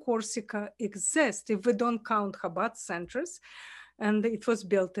in Corsica exists, if we don't count Chabad centers. And it was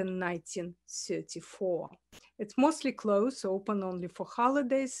built in 1934. It's mostly closed, open only for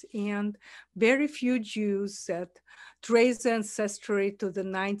holidays, and very few Jews that trace their ancestry to the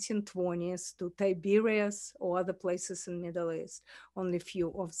 1920s, to Tiberias or other places in the Middle East. Only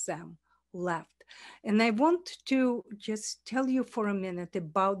few of them left. And I want to just tell you for a minute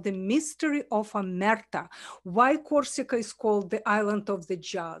about the mystery of Omerta, why Corsica is called the island of the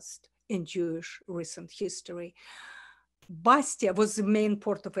just in Jewish recent history. Bastia was the main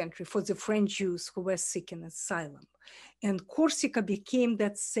port of entry for the French Jews who were seeking asylum. And Corsica became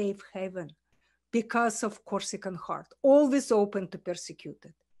that safe haven because of Corsican heart, always open to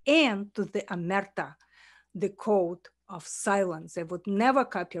persecuted, and to the Omerta, the code of silence. They would never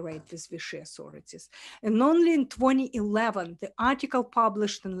cooperate with Vichy authorities. And only in 2011, the article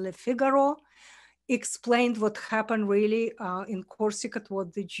published in Le Figaro explained what happened really in Corsica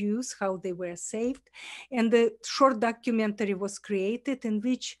toward the Jews, how they were saved. And the short documentary was created, in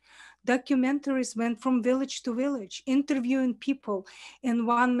which documentaries went from village to village, interviewing people. And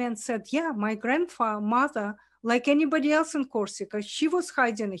one man said, yeah, my grandmother, like anybody else in Corsica, she was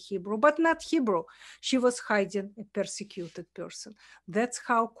hiding a Hebrew, but not Hebrew. She was hiding a persecuted person. That's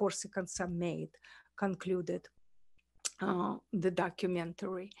how Corsicans are made, concluded the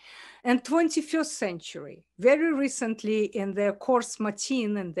documentary. And 21st century, very recently in their course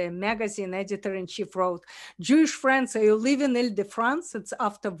Matin, and the magazine editor-in-chief wrote, Jewish friends, are you living in Ile-de-France? It's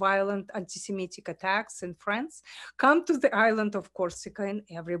after violent anti-Semitic attacks in France. Come to the island of Corsica and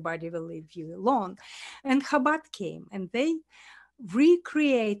everybody will leave you alone. And Chabad came and they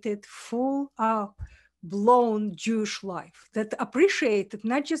recreated full blown Jewish life that appreciated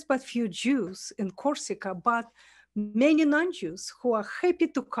not just but few Jews in Corsica, but many non-Jews who are happy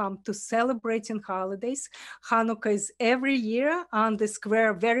to come to celebrating holidays. Hanukkah is every year on the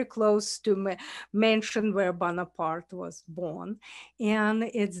square very close to mansion where Bonaparte was born. And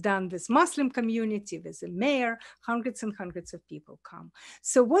it's done with Muslim community, with the mayor, hundreds and hundreds of people come.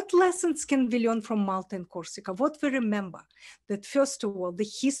 So what lessons can we learn from Malta and Corsica? What we remember? That first of all,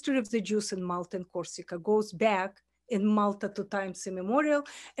 the history of the Jews in Malta and Corsica goes back in Malta to times immemorial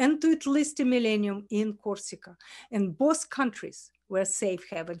and to at least a millennium in Corsica. And both countries were safe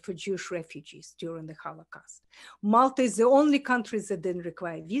haven for Jewish refugees during the Holocaust. Malta is the only country that didn't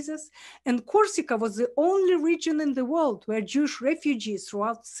require visas, and Corsica was the only region in the world where Jewish refugees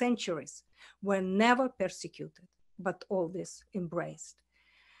throughout centuries were never persecuted, but always embraced.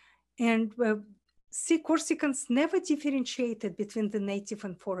 And see, Corsicans never differentiated between the native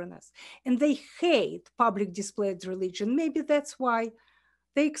and foreigners, and they hate public display of religion. Maybe that's why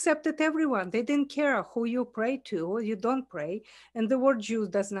they accepted everyone. They didn't care who you pray to or you don't pray, and the word Jew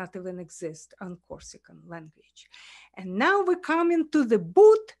does not even exist on Corsican language. And now we come into the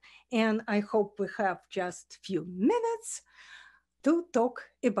boot, and I hope we have just a few minutes to talk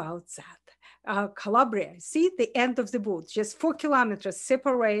about that. Calabria, see the end of the boot, just 4 kilometers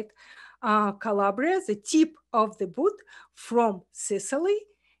separate Calabria, the tip of the boot, from Sicily.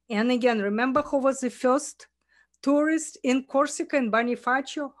 And again, remember who was the first tourist in Corsica and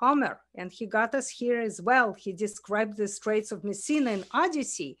Bonifacio? Homer, and he got us here as well. He described the Straits of Messina in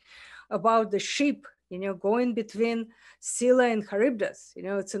Odyssey about the ship, going between Scylla and Charybdis.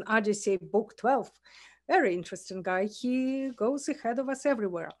 It's in Odyssey, book 12. Very interesting guy. He goes ahead of us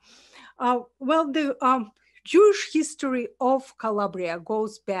everywhere. Well, the Jewish history of Calabria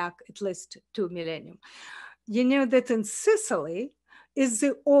goes back at least 2 millennium. You know that in Sicily is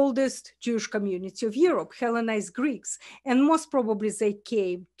the oldest Jewish community of Europe, Hellenized Greeks, and most probably they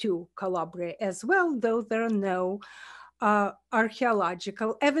came to Calabria as well, though there are no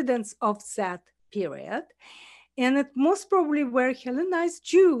archaeological evidence of that period. And it most probably were Hellenized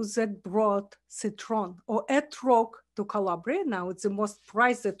Jews that brought citron or etrog to Calabria. Now it's the most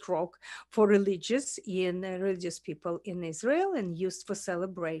prized etrog for religious people in Israel and used for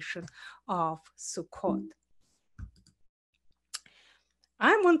celebration of Sukkot.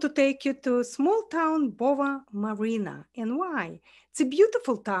 I want to take you to a small town, Bova Marina. And why? It's a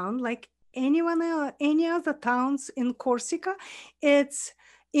beautiful town like any other towns in Corsica. It's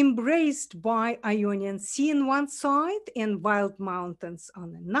embraced by Ionian Sea on one side and wild mountains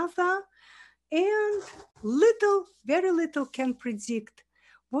on another. And very little can predict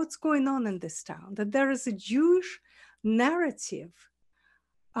what's going on in this town, that there is a Jewish narrative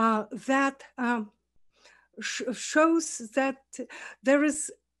that shows that there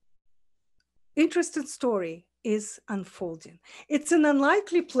is interesting story is unfolding. It's an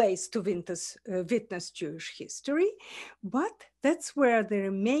unlikely place to witness Jewish history, but that's where the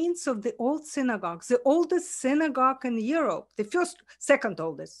remains of the old synagogue, the oldest synagogue in Europe, second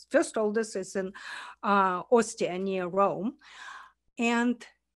oldest is in Ostia near Rome. And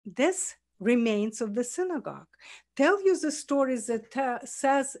this remains of the synagogue tell you the stories that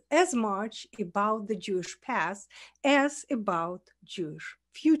says as much about the Jewish past as about Jewish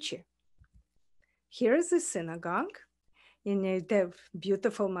future. Here is the synagogue in the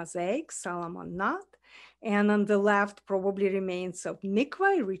beautiful mosaic, Solomon knot, and on the left probably remains of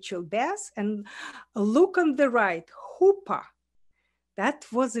mikvah, ritual bath, and look on the right, huppah. That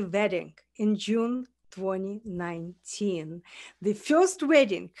was a wedding in June 2019. The first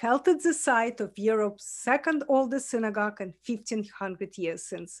wedding held at the site of Europe's second oldest synagogue in 1500 years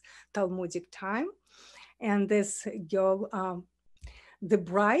since Talmudic time. And this girl, the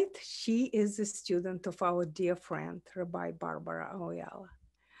bride, she is a student of our dear friend, Rabbi Barbara Oyala.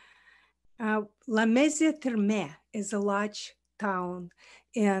 La Mesia Terme is a large town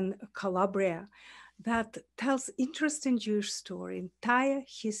in Calabria that tells interesting Jewish story, entire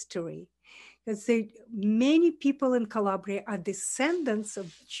history. Because many people in Calabria are descendants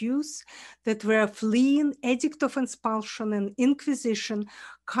of Jews that were fleeing edict of expulsion and inquisition,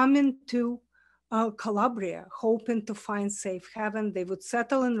 coming to Calabria, hoping to find safe haven. They would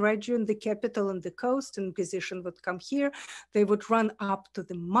settle in Reggio, in the capital, on the coast. Inquisition would come here. They would run up to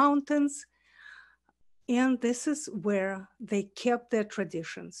the mountains. And this is where they kept their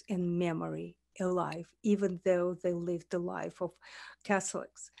traditions and memory alive, even though they lived the life of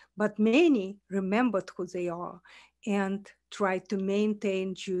Catholics. But many remembered who they are and tried to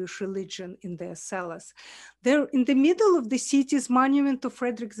maintain Jewish religion in their cellars. They're in the middle of the city's monument to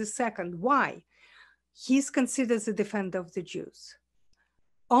Frederick II. Why? He's considered the defender of the Jews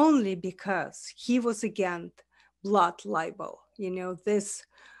only because he was against blood libel. This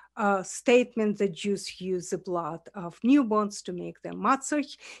statement that Jews use the blood of newborns to make them matzah.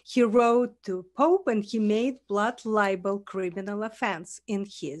 He wrote to Pope and he made blood libel criminal offense in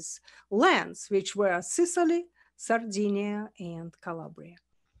his lands, which were Sicily, Sardinia, and Calabria.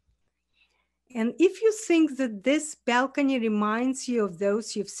 And if you think that this balcony reminds you of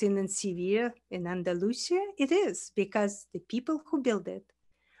those you've seen in Sevilla, in Andalusia, it is, because the people who built it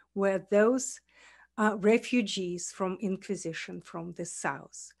were those refugees from Inquisition from the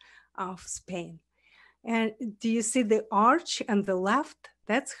south of Spain. And do you see the arch on the left?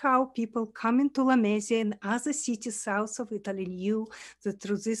 That's how people coming to Lamezia and other cities south of Italy knew that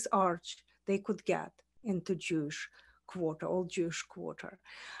through this arch they could get into Jewish quarter, old Jewish quarter.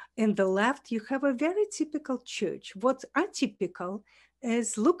 In the left, you have a very typical church. What's atypical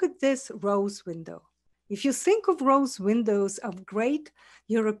is, look at this rose window. If you think of rose windows of great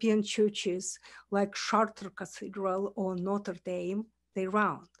European churches like Chartres Cathedral or Notre Dame, they're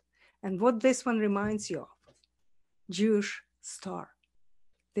round. And what this one reminds you of? Jewish star.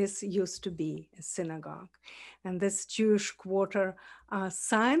 This used to be a synagogue. And this Jewish quarter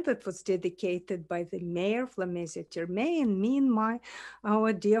sign that was dedicated by the mayor of Lamezia Terme and me and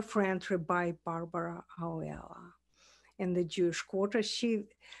our dear friend, Rabbi Barbara Auella. In the Jewish quarter, she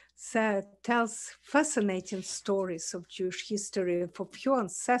tells fascinating stories of Jewish history of her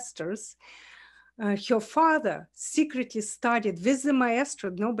ancestors. Her father secretly studied with the maestro.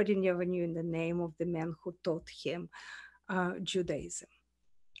 Nobody never knew the name of the man who taught him Judaism.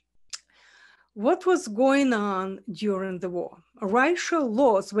 What was going on during the war? Racial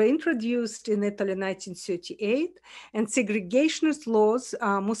laws were introduced in Italy in 1938, and segregationist laws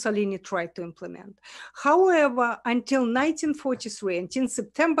Mussolini tried to implement. However, until 1943, until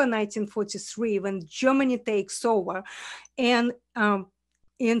September 1943, when Germany takes over and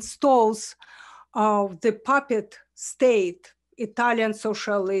installs the puppet state, Italian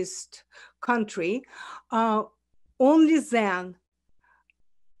socialist country, only then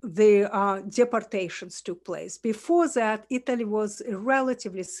the deportations took place. Before that, Italy was a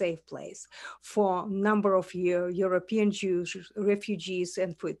relatively safe place for a number of European Jews, refugees,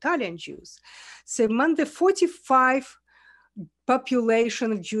 and for Italian Jews. So among the 45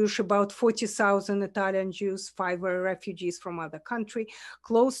 population of Jews, about 40,000 Italian Jews, 5 were refugees from other country,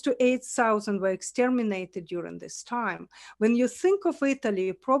 close to 8,000 were exterminated during this time. When you think of Italy,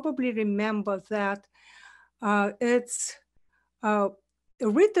 you probably remember that it's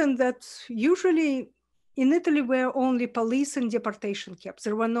written that usually in Italy were only police and deportation camps.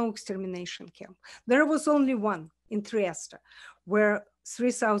 There were no extermination camps. There was only one in Trieste where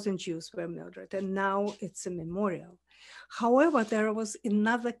 3,000 Jews were murdered, and now it's a memorial. However, there was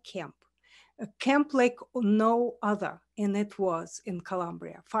another camp, a camp like no other, and it was in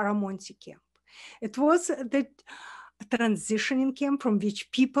Calabria, Faramonte camp. It was the transitioning camp from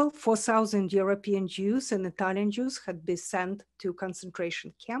which people, 4,000 European Jews and Italian Jews, had been sent to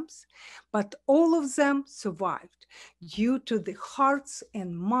concentration camps, but all of them survived due to the hearts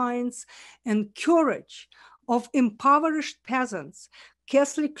and minds and courage of impoverished peasants,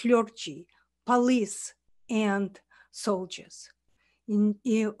 Catholic clergy, police, and soldiers.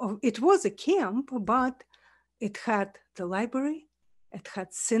 It was a camp, but it had the library, it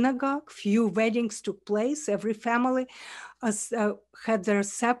had synagogue, few weddings took place, every family had their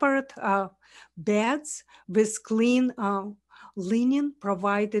separate beds with clean linen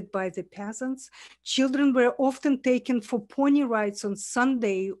provided by the peasants. Children were often taken for pony rides on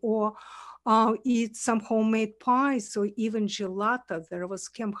Sunday or eat some homemade pies or even gelato. There was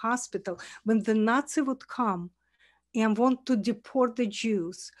camp hospital. When the Nazi would come and want to deport the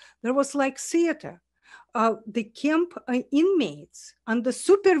Jews, there was like theater. The camp inmates, under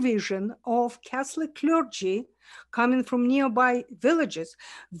supervision of Catholic clergy coming from nearby villages,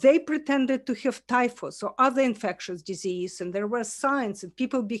 they pretended to have typhus or other infectious disease, and there were signs that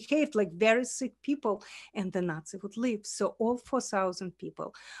people behaved like very sick people, and the Nazi would leave. So all 4,000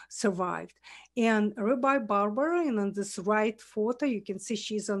 people survived. And Rabbi Barbara, and on this right photo, you can see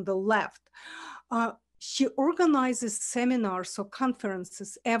she's on the left. She organizes seminars or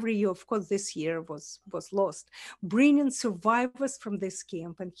conferences every year. Of course, this year was lost, bringing survivors from this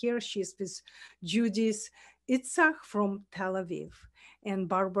camp. And here she is with Judith Itzhak from Tel Aviv. And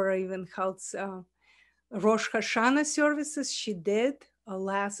Barbara even holds Rosh Hashanah services she did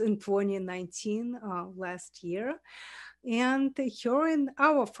in 2019, last year. And her and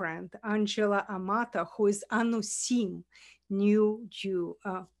our friend, Angela Amata, who is Anusim, new Jew,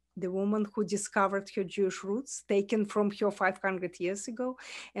 the woman who discovered her Jewish roots, taken from her 500 years ago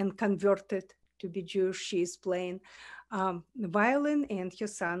and converted to be Jewish. She is playing the violin, and her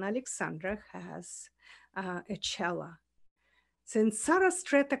son Alexandra has a cello. So in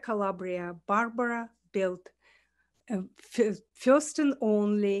Sarastretto, Calabria, Barbara built a first and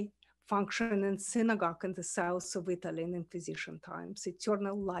only functioning synagogue in the south of Italy in Inquisition times,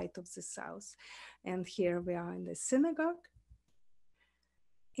 Eternal Light of the South. And here we are in the synagogue.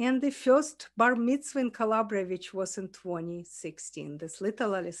 And the first bar mitzvah in Calabria, which was in 2016. This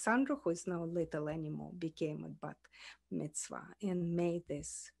little Alessandro, who is not little anymore, became a bat mitzvah, and may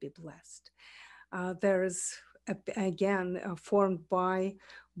this be blessed. There is, again, formed by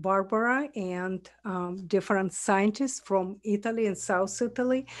Barbara and different scientists from Italy and South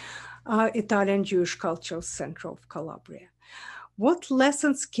Italy, Italian Jewish Cultural Center of Calabria. What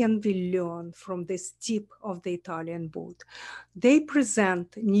lessons can we learn from this tip of the Italian boot? They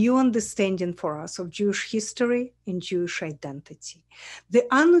present new understanding for us of Jewish history and Jewish identity. The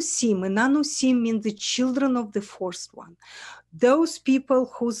Anusim, and Anusim means the children of the first one, those people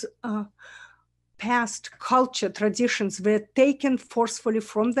whose past culture, traditions were taken forcefully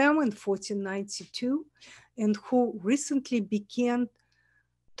from them in 1492, and who recently began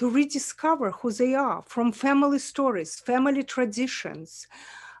to rediscover who they are from family stories, family traditions,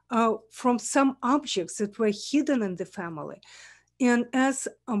 from some objects that were hidden in the family. And as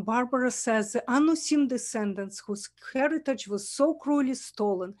Barbara says, the Anusim descendants whose heritage was so cruelly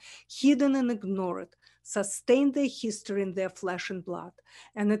stolen, hidden and ignored, sustain their history in their flesh and blood.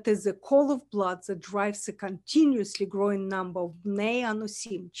 And it is the call of blood that drives a continuously growing number of Bnei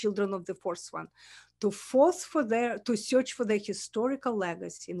Anusim, children of the first one, to search for their historical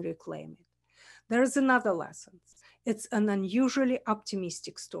legacy and reclaim it. There is another lesson. It's an unusually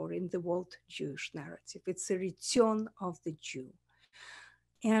optimistic story in the world Jewish narrative. It's a return of the Jew.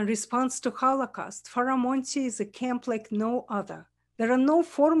 In response to Holocaust, Faramonte is a camp like no other. There are no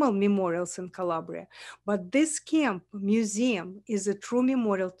formal memorials in Calabria, but this camp museum is a true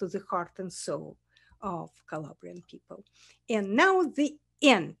memorial to the heart and soul of Calabrian people. And now the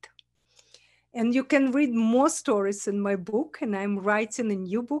end. And you can read more stories in my book, and I'm writing a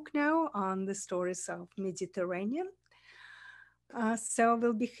new book now on the stories of Mediterranean. So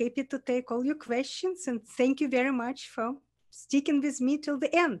we'll be happy to take all your questions, and thank you very much for sticking with me till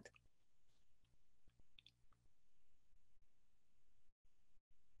the end.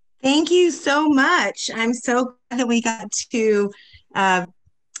 Thank you so much. I'm so glad that we got to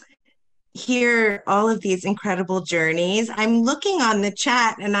hear all of these incredible journeys. I'm looking on the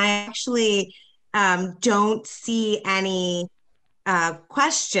chat, and I actually don't see any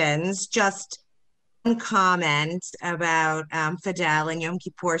questions, just one comment about Fidel and Yom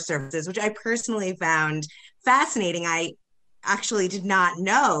Kippur services, which I personally found fascinating. I actually did not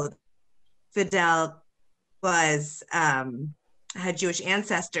know Fidel was had Jewish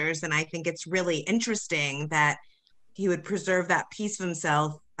ancestors, and I think it's really interesting that he would preserve that piece of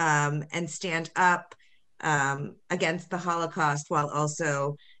himself and stand up against the Holocaust while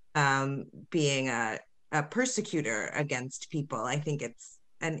also being a persecutor against people. I think it's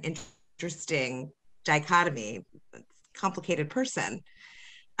an interesting dichotomy, complicated person.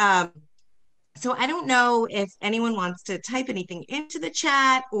 So I don't know if anyone wants to type anything into the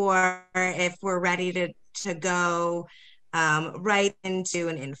chat, or if we're ready to go right into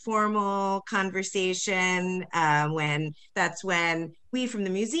an informal conversation when we from the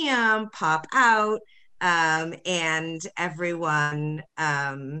museum pop out and everyone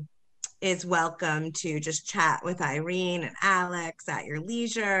is welcome to just chat with Irene and Alex at your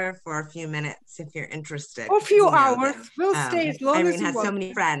leisure for a few minutes if you're interested. A few hours. We'll stay as long Irene as you has want. so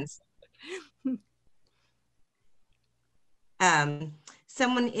many friends.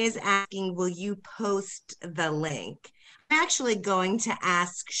 Someone is asking, will you post the link? I'm actually going to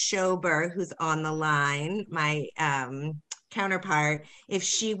ask Shober, who's on the line, my counterpart, if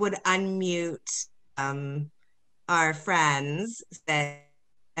she would unmute our friends, that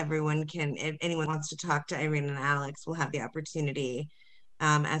everyone can, if anyone wants to talk to Irene and Alex, will have the opportunity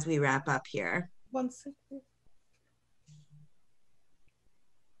as we wrap up here. 1 second.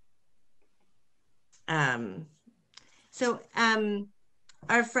 So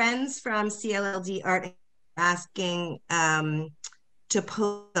our friends from CLLD are asking to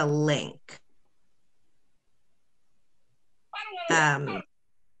post a link.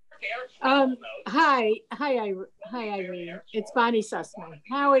 Hi, Irene. It's Bonnie Sussman.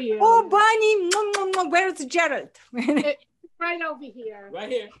 How are you? Oh, Bonnie, where's Jared? Right over here. Right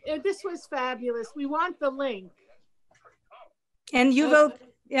here. This was fabulous. We want the link. And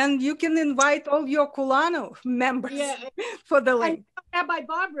you can invite all your Kulanu members for the link. I know Rabbi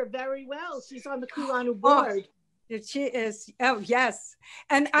Barbara very well. She's on the Kulanu board. She is, oh yes.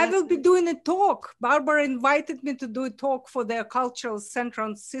 And I will be doing a talk. Barbara invited me to do a talk for their cultural center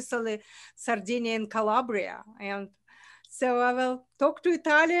on Sicily, Sardinia, and Calabria. And so I will talk to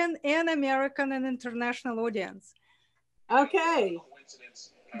Italian and American and international audience. Okay.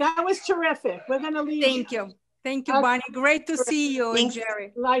 That was terrific. We're going to leave. Thank you. Thank you, Bonnie. Great to see you, and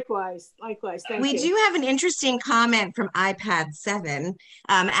Jerry. Likewise. Thank you. We do have an interesting comment from iPad 7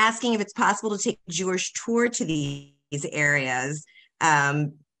 asking if it's possible to take a Jewish tour to these areas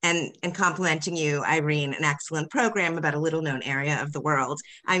and complimenting you, Irene, an excellent program about a little known area of the world.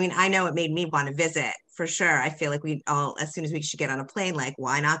 I mean, I know it made me want to visit for sure. I feel like we all, as soon as we should get on a plane, like,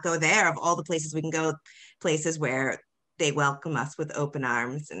 why not go there? Of all the places we can go, places where they welcome us with open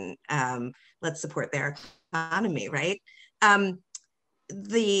arms and let's support their economy, right?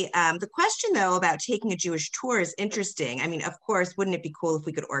 The question though about taking a Jewish tour is interesting. I mean, of course, wouldn't it be cool if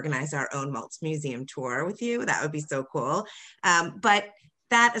we could organize our own Malta Museum tour with you? That would be so cool. But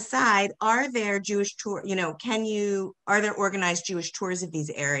that aside, are there Jewish tour, are there organized Jewish tours of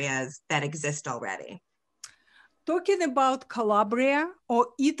these areas that exist already? Talking about Calabria or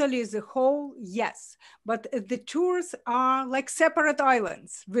Italy as a whole, yes, but the tours are like separate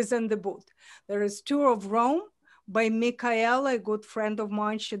islands within the book. There is tour of Rome by Michaela, a good friend of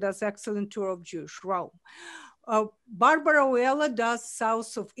mine. She does excellent tour of Jewish Rome. Barbara Oella does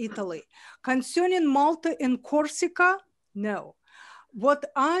south of Italy. Concerning Malta and Corsica, no.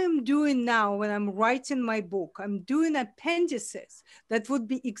 What I'm doing now when I'm writing my book, I'm doing appendices that would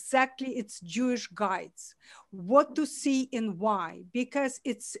be exactly its Jewish guides, what to see and why, because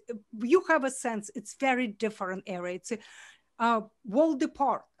you have a sense, it's very different area. It's a world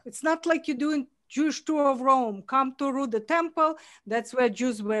apart. It's not like you're doing Jewish tour of Rome, come to the temple, that's where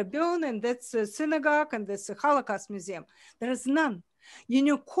Jews were born, and that's a synagogue, and that's a Holocaust museum. There is none. You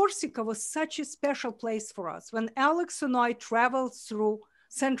know, Corsica was such a special place for us. When Alex and I traveled through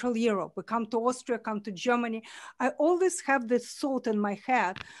Central Europe, we come to Austria, come to Germany, I always have this thought in my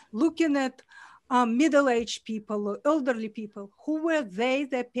head, looking at middle-aged people or elderly people, who were they,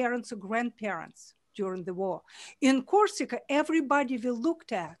 their parents or grandparents during the war. In Corsica, everybody we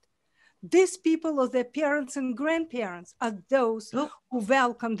looked at, these people or their parents and grandparents are those who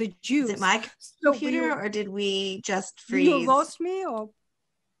welcome the Jews. Is it my computer or did we just freeze? You lost me or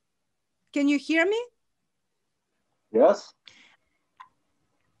can you hear me? Yes.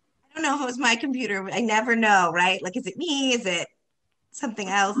 I don't know if it was my computer. I never know, right? Like, is it me? Is it something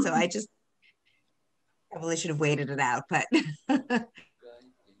else? So I just probably should have waited it out, but.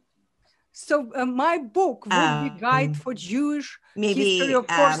 So my book would be Guide for Jewish History of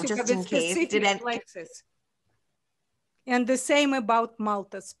Corsica with specific places. And the same about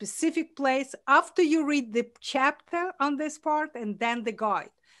Malta, specific place after you read the chapter on this part and then the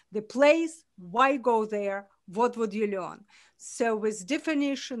guide, the place, why go there, what would you learn? So with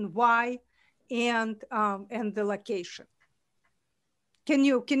definition, why, and the location. Can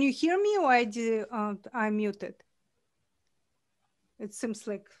you hear me or I'm muted? It seems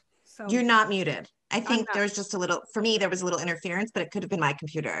like. You're not muted. I think there was just a little, for me, there was a little interference, but it could have been my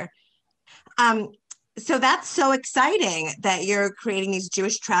computer. So that's so exciting that you're creating these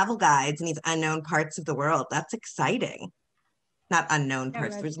Jewish travel guides in these unknown parts of the world. That's exciting. Not unknown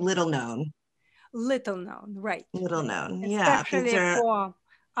parts, there's little known. Little known, right. Little known, yeah. Especially for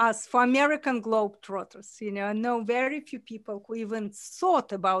us, for American Globetrotters, I know very few people who even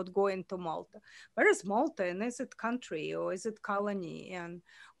thought about going to Malta. Where is Malta, and is it country or is it colony, and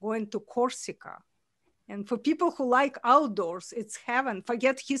going to Corsica? And for people who like outdoors, it's heaven,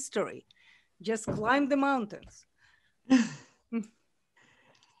 forget history. Just climb the mountains.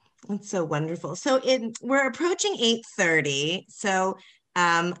 That's so wonderful. So we're approaching 8:30. So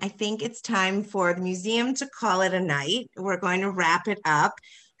I think it's time for the museum to call it a night. We're going to wrap it up.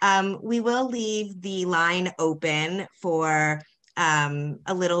 We will leave the line open for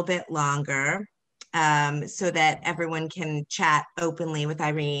a little bit longer so that everyone can chat openly with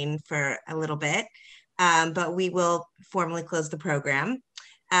Irene for a little bit. But we will formally close the program.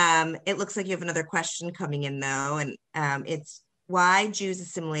 It looks like you have another question coming in though, and it's why Jews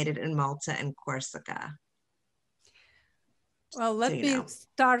assimilated in Malta and Corsica? Well, let me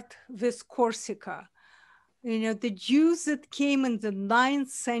start with Corsica. The Jews that came in the 9th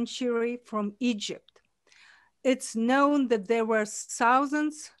century from Egypt, it's known that there were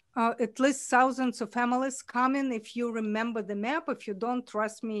thousands, at least thousands of families coming. If you remember the map, if you don't,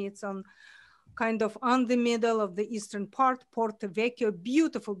 trust me, it's on kind of on the middle of the eastern part, Porto Vecchio,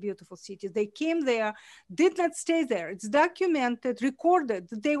 beautiful, beautiful city. They came there, did not stay there. It's documented, recorded.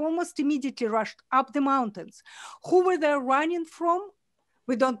 They almost immediately rushed up the mountains. Who were they running from?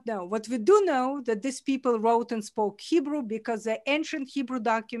 We don't know. What we do know that these people wrote and spoke Hebrew because the ancient Hebrew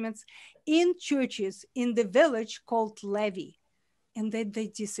documents in churches in the village called Levi, and then they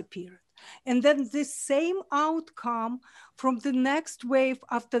disappeared. And then the same outcome from the next wave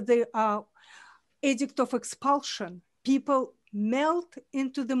after the edict of expulsion, people melt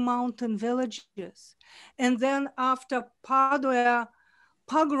into the mountain villages. And then after Padua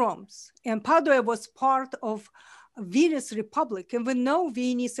pogroms, and Padua was part of Venice Republic, and we know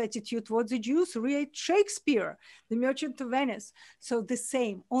Viennese attitude towards the Jews, read Shakespeare, The Merchant of Venice. So the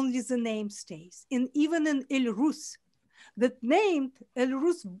same, only the name stays. And even in El Rus, that named El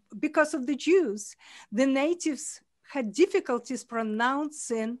Rus because of the Jews, the natives had difficulties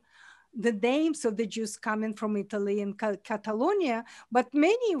pronouncing the names of the Jews coming from Italy and Catalonia, but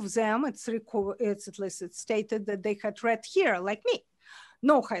many of them, it's at least it's stated that they had red hair, like me.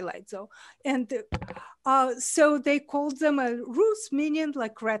 No highlights though. And so they called them a Rus, meaning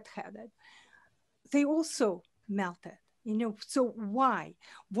like red-headed. They also melted, you know, so why?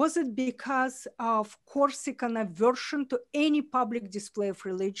 Was it because of Corsican aversion to any public display of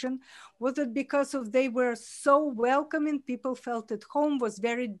religion? Was it because of they were so welcoming, people felt at home, was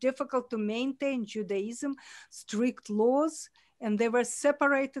very difficult to maintain Judaism, strict laws, and they were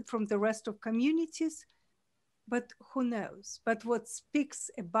separated from the rest of communities? But who knows? But what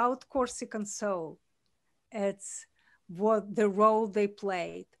speaks about Corsican soul, it's what the role they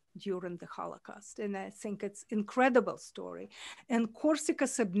played during the Holocaust. And I think it's incredible story. And Corsica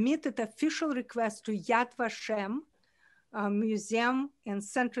submitted official request to Yad Vashem, a museum and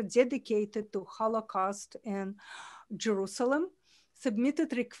center dedicated to Holocaust in Jerusalem,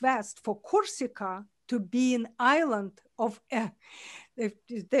 submitted request for Corsica to be an island of,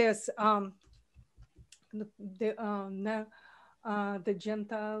 there's the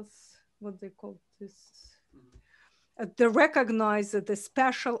Gentiles, what they call this? They recognize the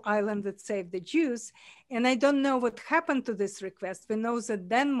special island that saved the Jews. And I don't know what happened to this request. We know that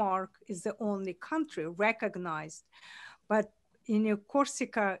Denmark is the only country recognized, but you know,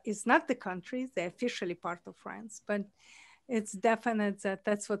 Corsica is not the country, they're officially part of France, but it's definite that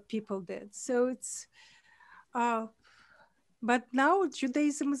that's what people did. So it's, but now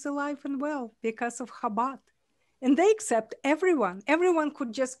Judaism is alive and well because of Chabad. And they accept everyone. Everyone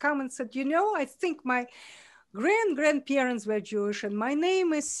could just come and said, you know, I think my grandparents were Jewish and my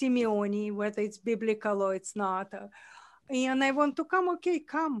name is Simeoni, whether it's biblical or it's not. And I want to come, okay,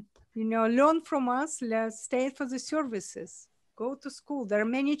 come, you know, learn from us, let's stay for the services, go to school. There are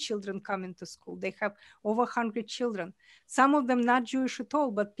many children coming to school. They have over 100 children. Some of them not Jewish at all,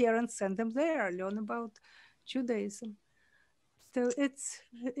 but parents send them there, learn about Judaism. So it's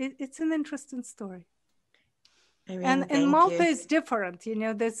an interesting story. Irene, and Malta is different. You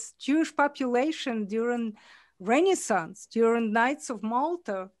know, this Jewish population during Renaissance, during Knights of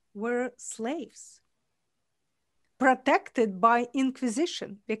Malta, were slaves, protected by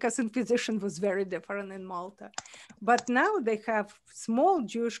Inquisition, because Inquisition was very different in Malta. But now they have small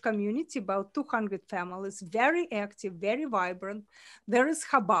Jewish community, about 200 families, very active, very vibrant. There is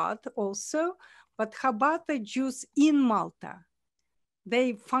Chabad also, but Chabad are Jews in Malta.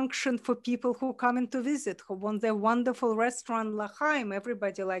 They function for people who come in to visit, who want their wonderful restaurant, L'Chaim.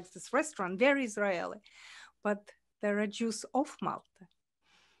 Everybody likes this restaurant, very Israeli. But there are Jews of Malta.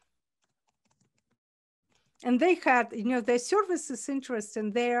 And they had, you know, their services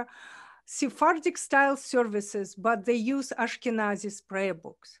interesting. They're Sephardic style services, but they use Ashkenazi prayer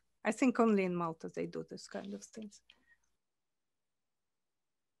books. I think only in Malta they do this kind of things.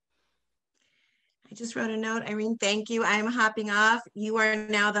 I just wrote a note. Irene, thank you. I'm hopping off. You are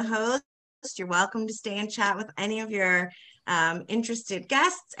now the host. You're welcome to stay and chat with any of your interested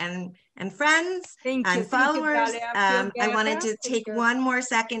guests and friends and followers. I wanted to take one more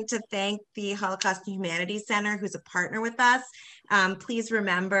second to thank the Holocaust and Humanities Center, who's a partner with us. Please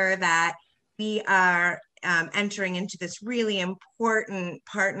remember that we are entering into this really important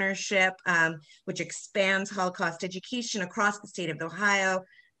partnership, which expands Holocaust education across the state of Ohio.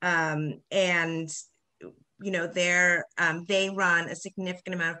 And you know, they run a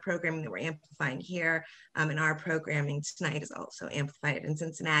significant amount of programming that we're amplifying here, and our programming tonight is also amplified in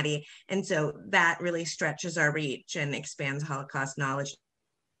Cincinnati. And so that really stretches our reach and expands Holocaust knowledge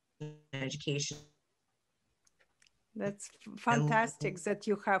and education. That's fantastic that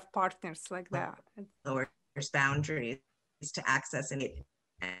you have partners like that. Lowers boundaries to access and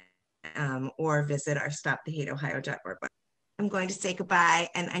or visit our stopthehateohio.org. I'm going to say goodbye,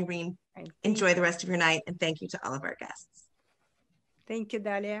 and Irene, enjoy the rest of your night, and thank you to all of our guests. Thank you,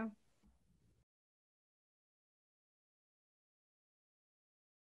 Dalia.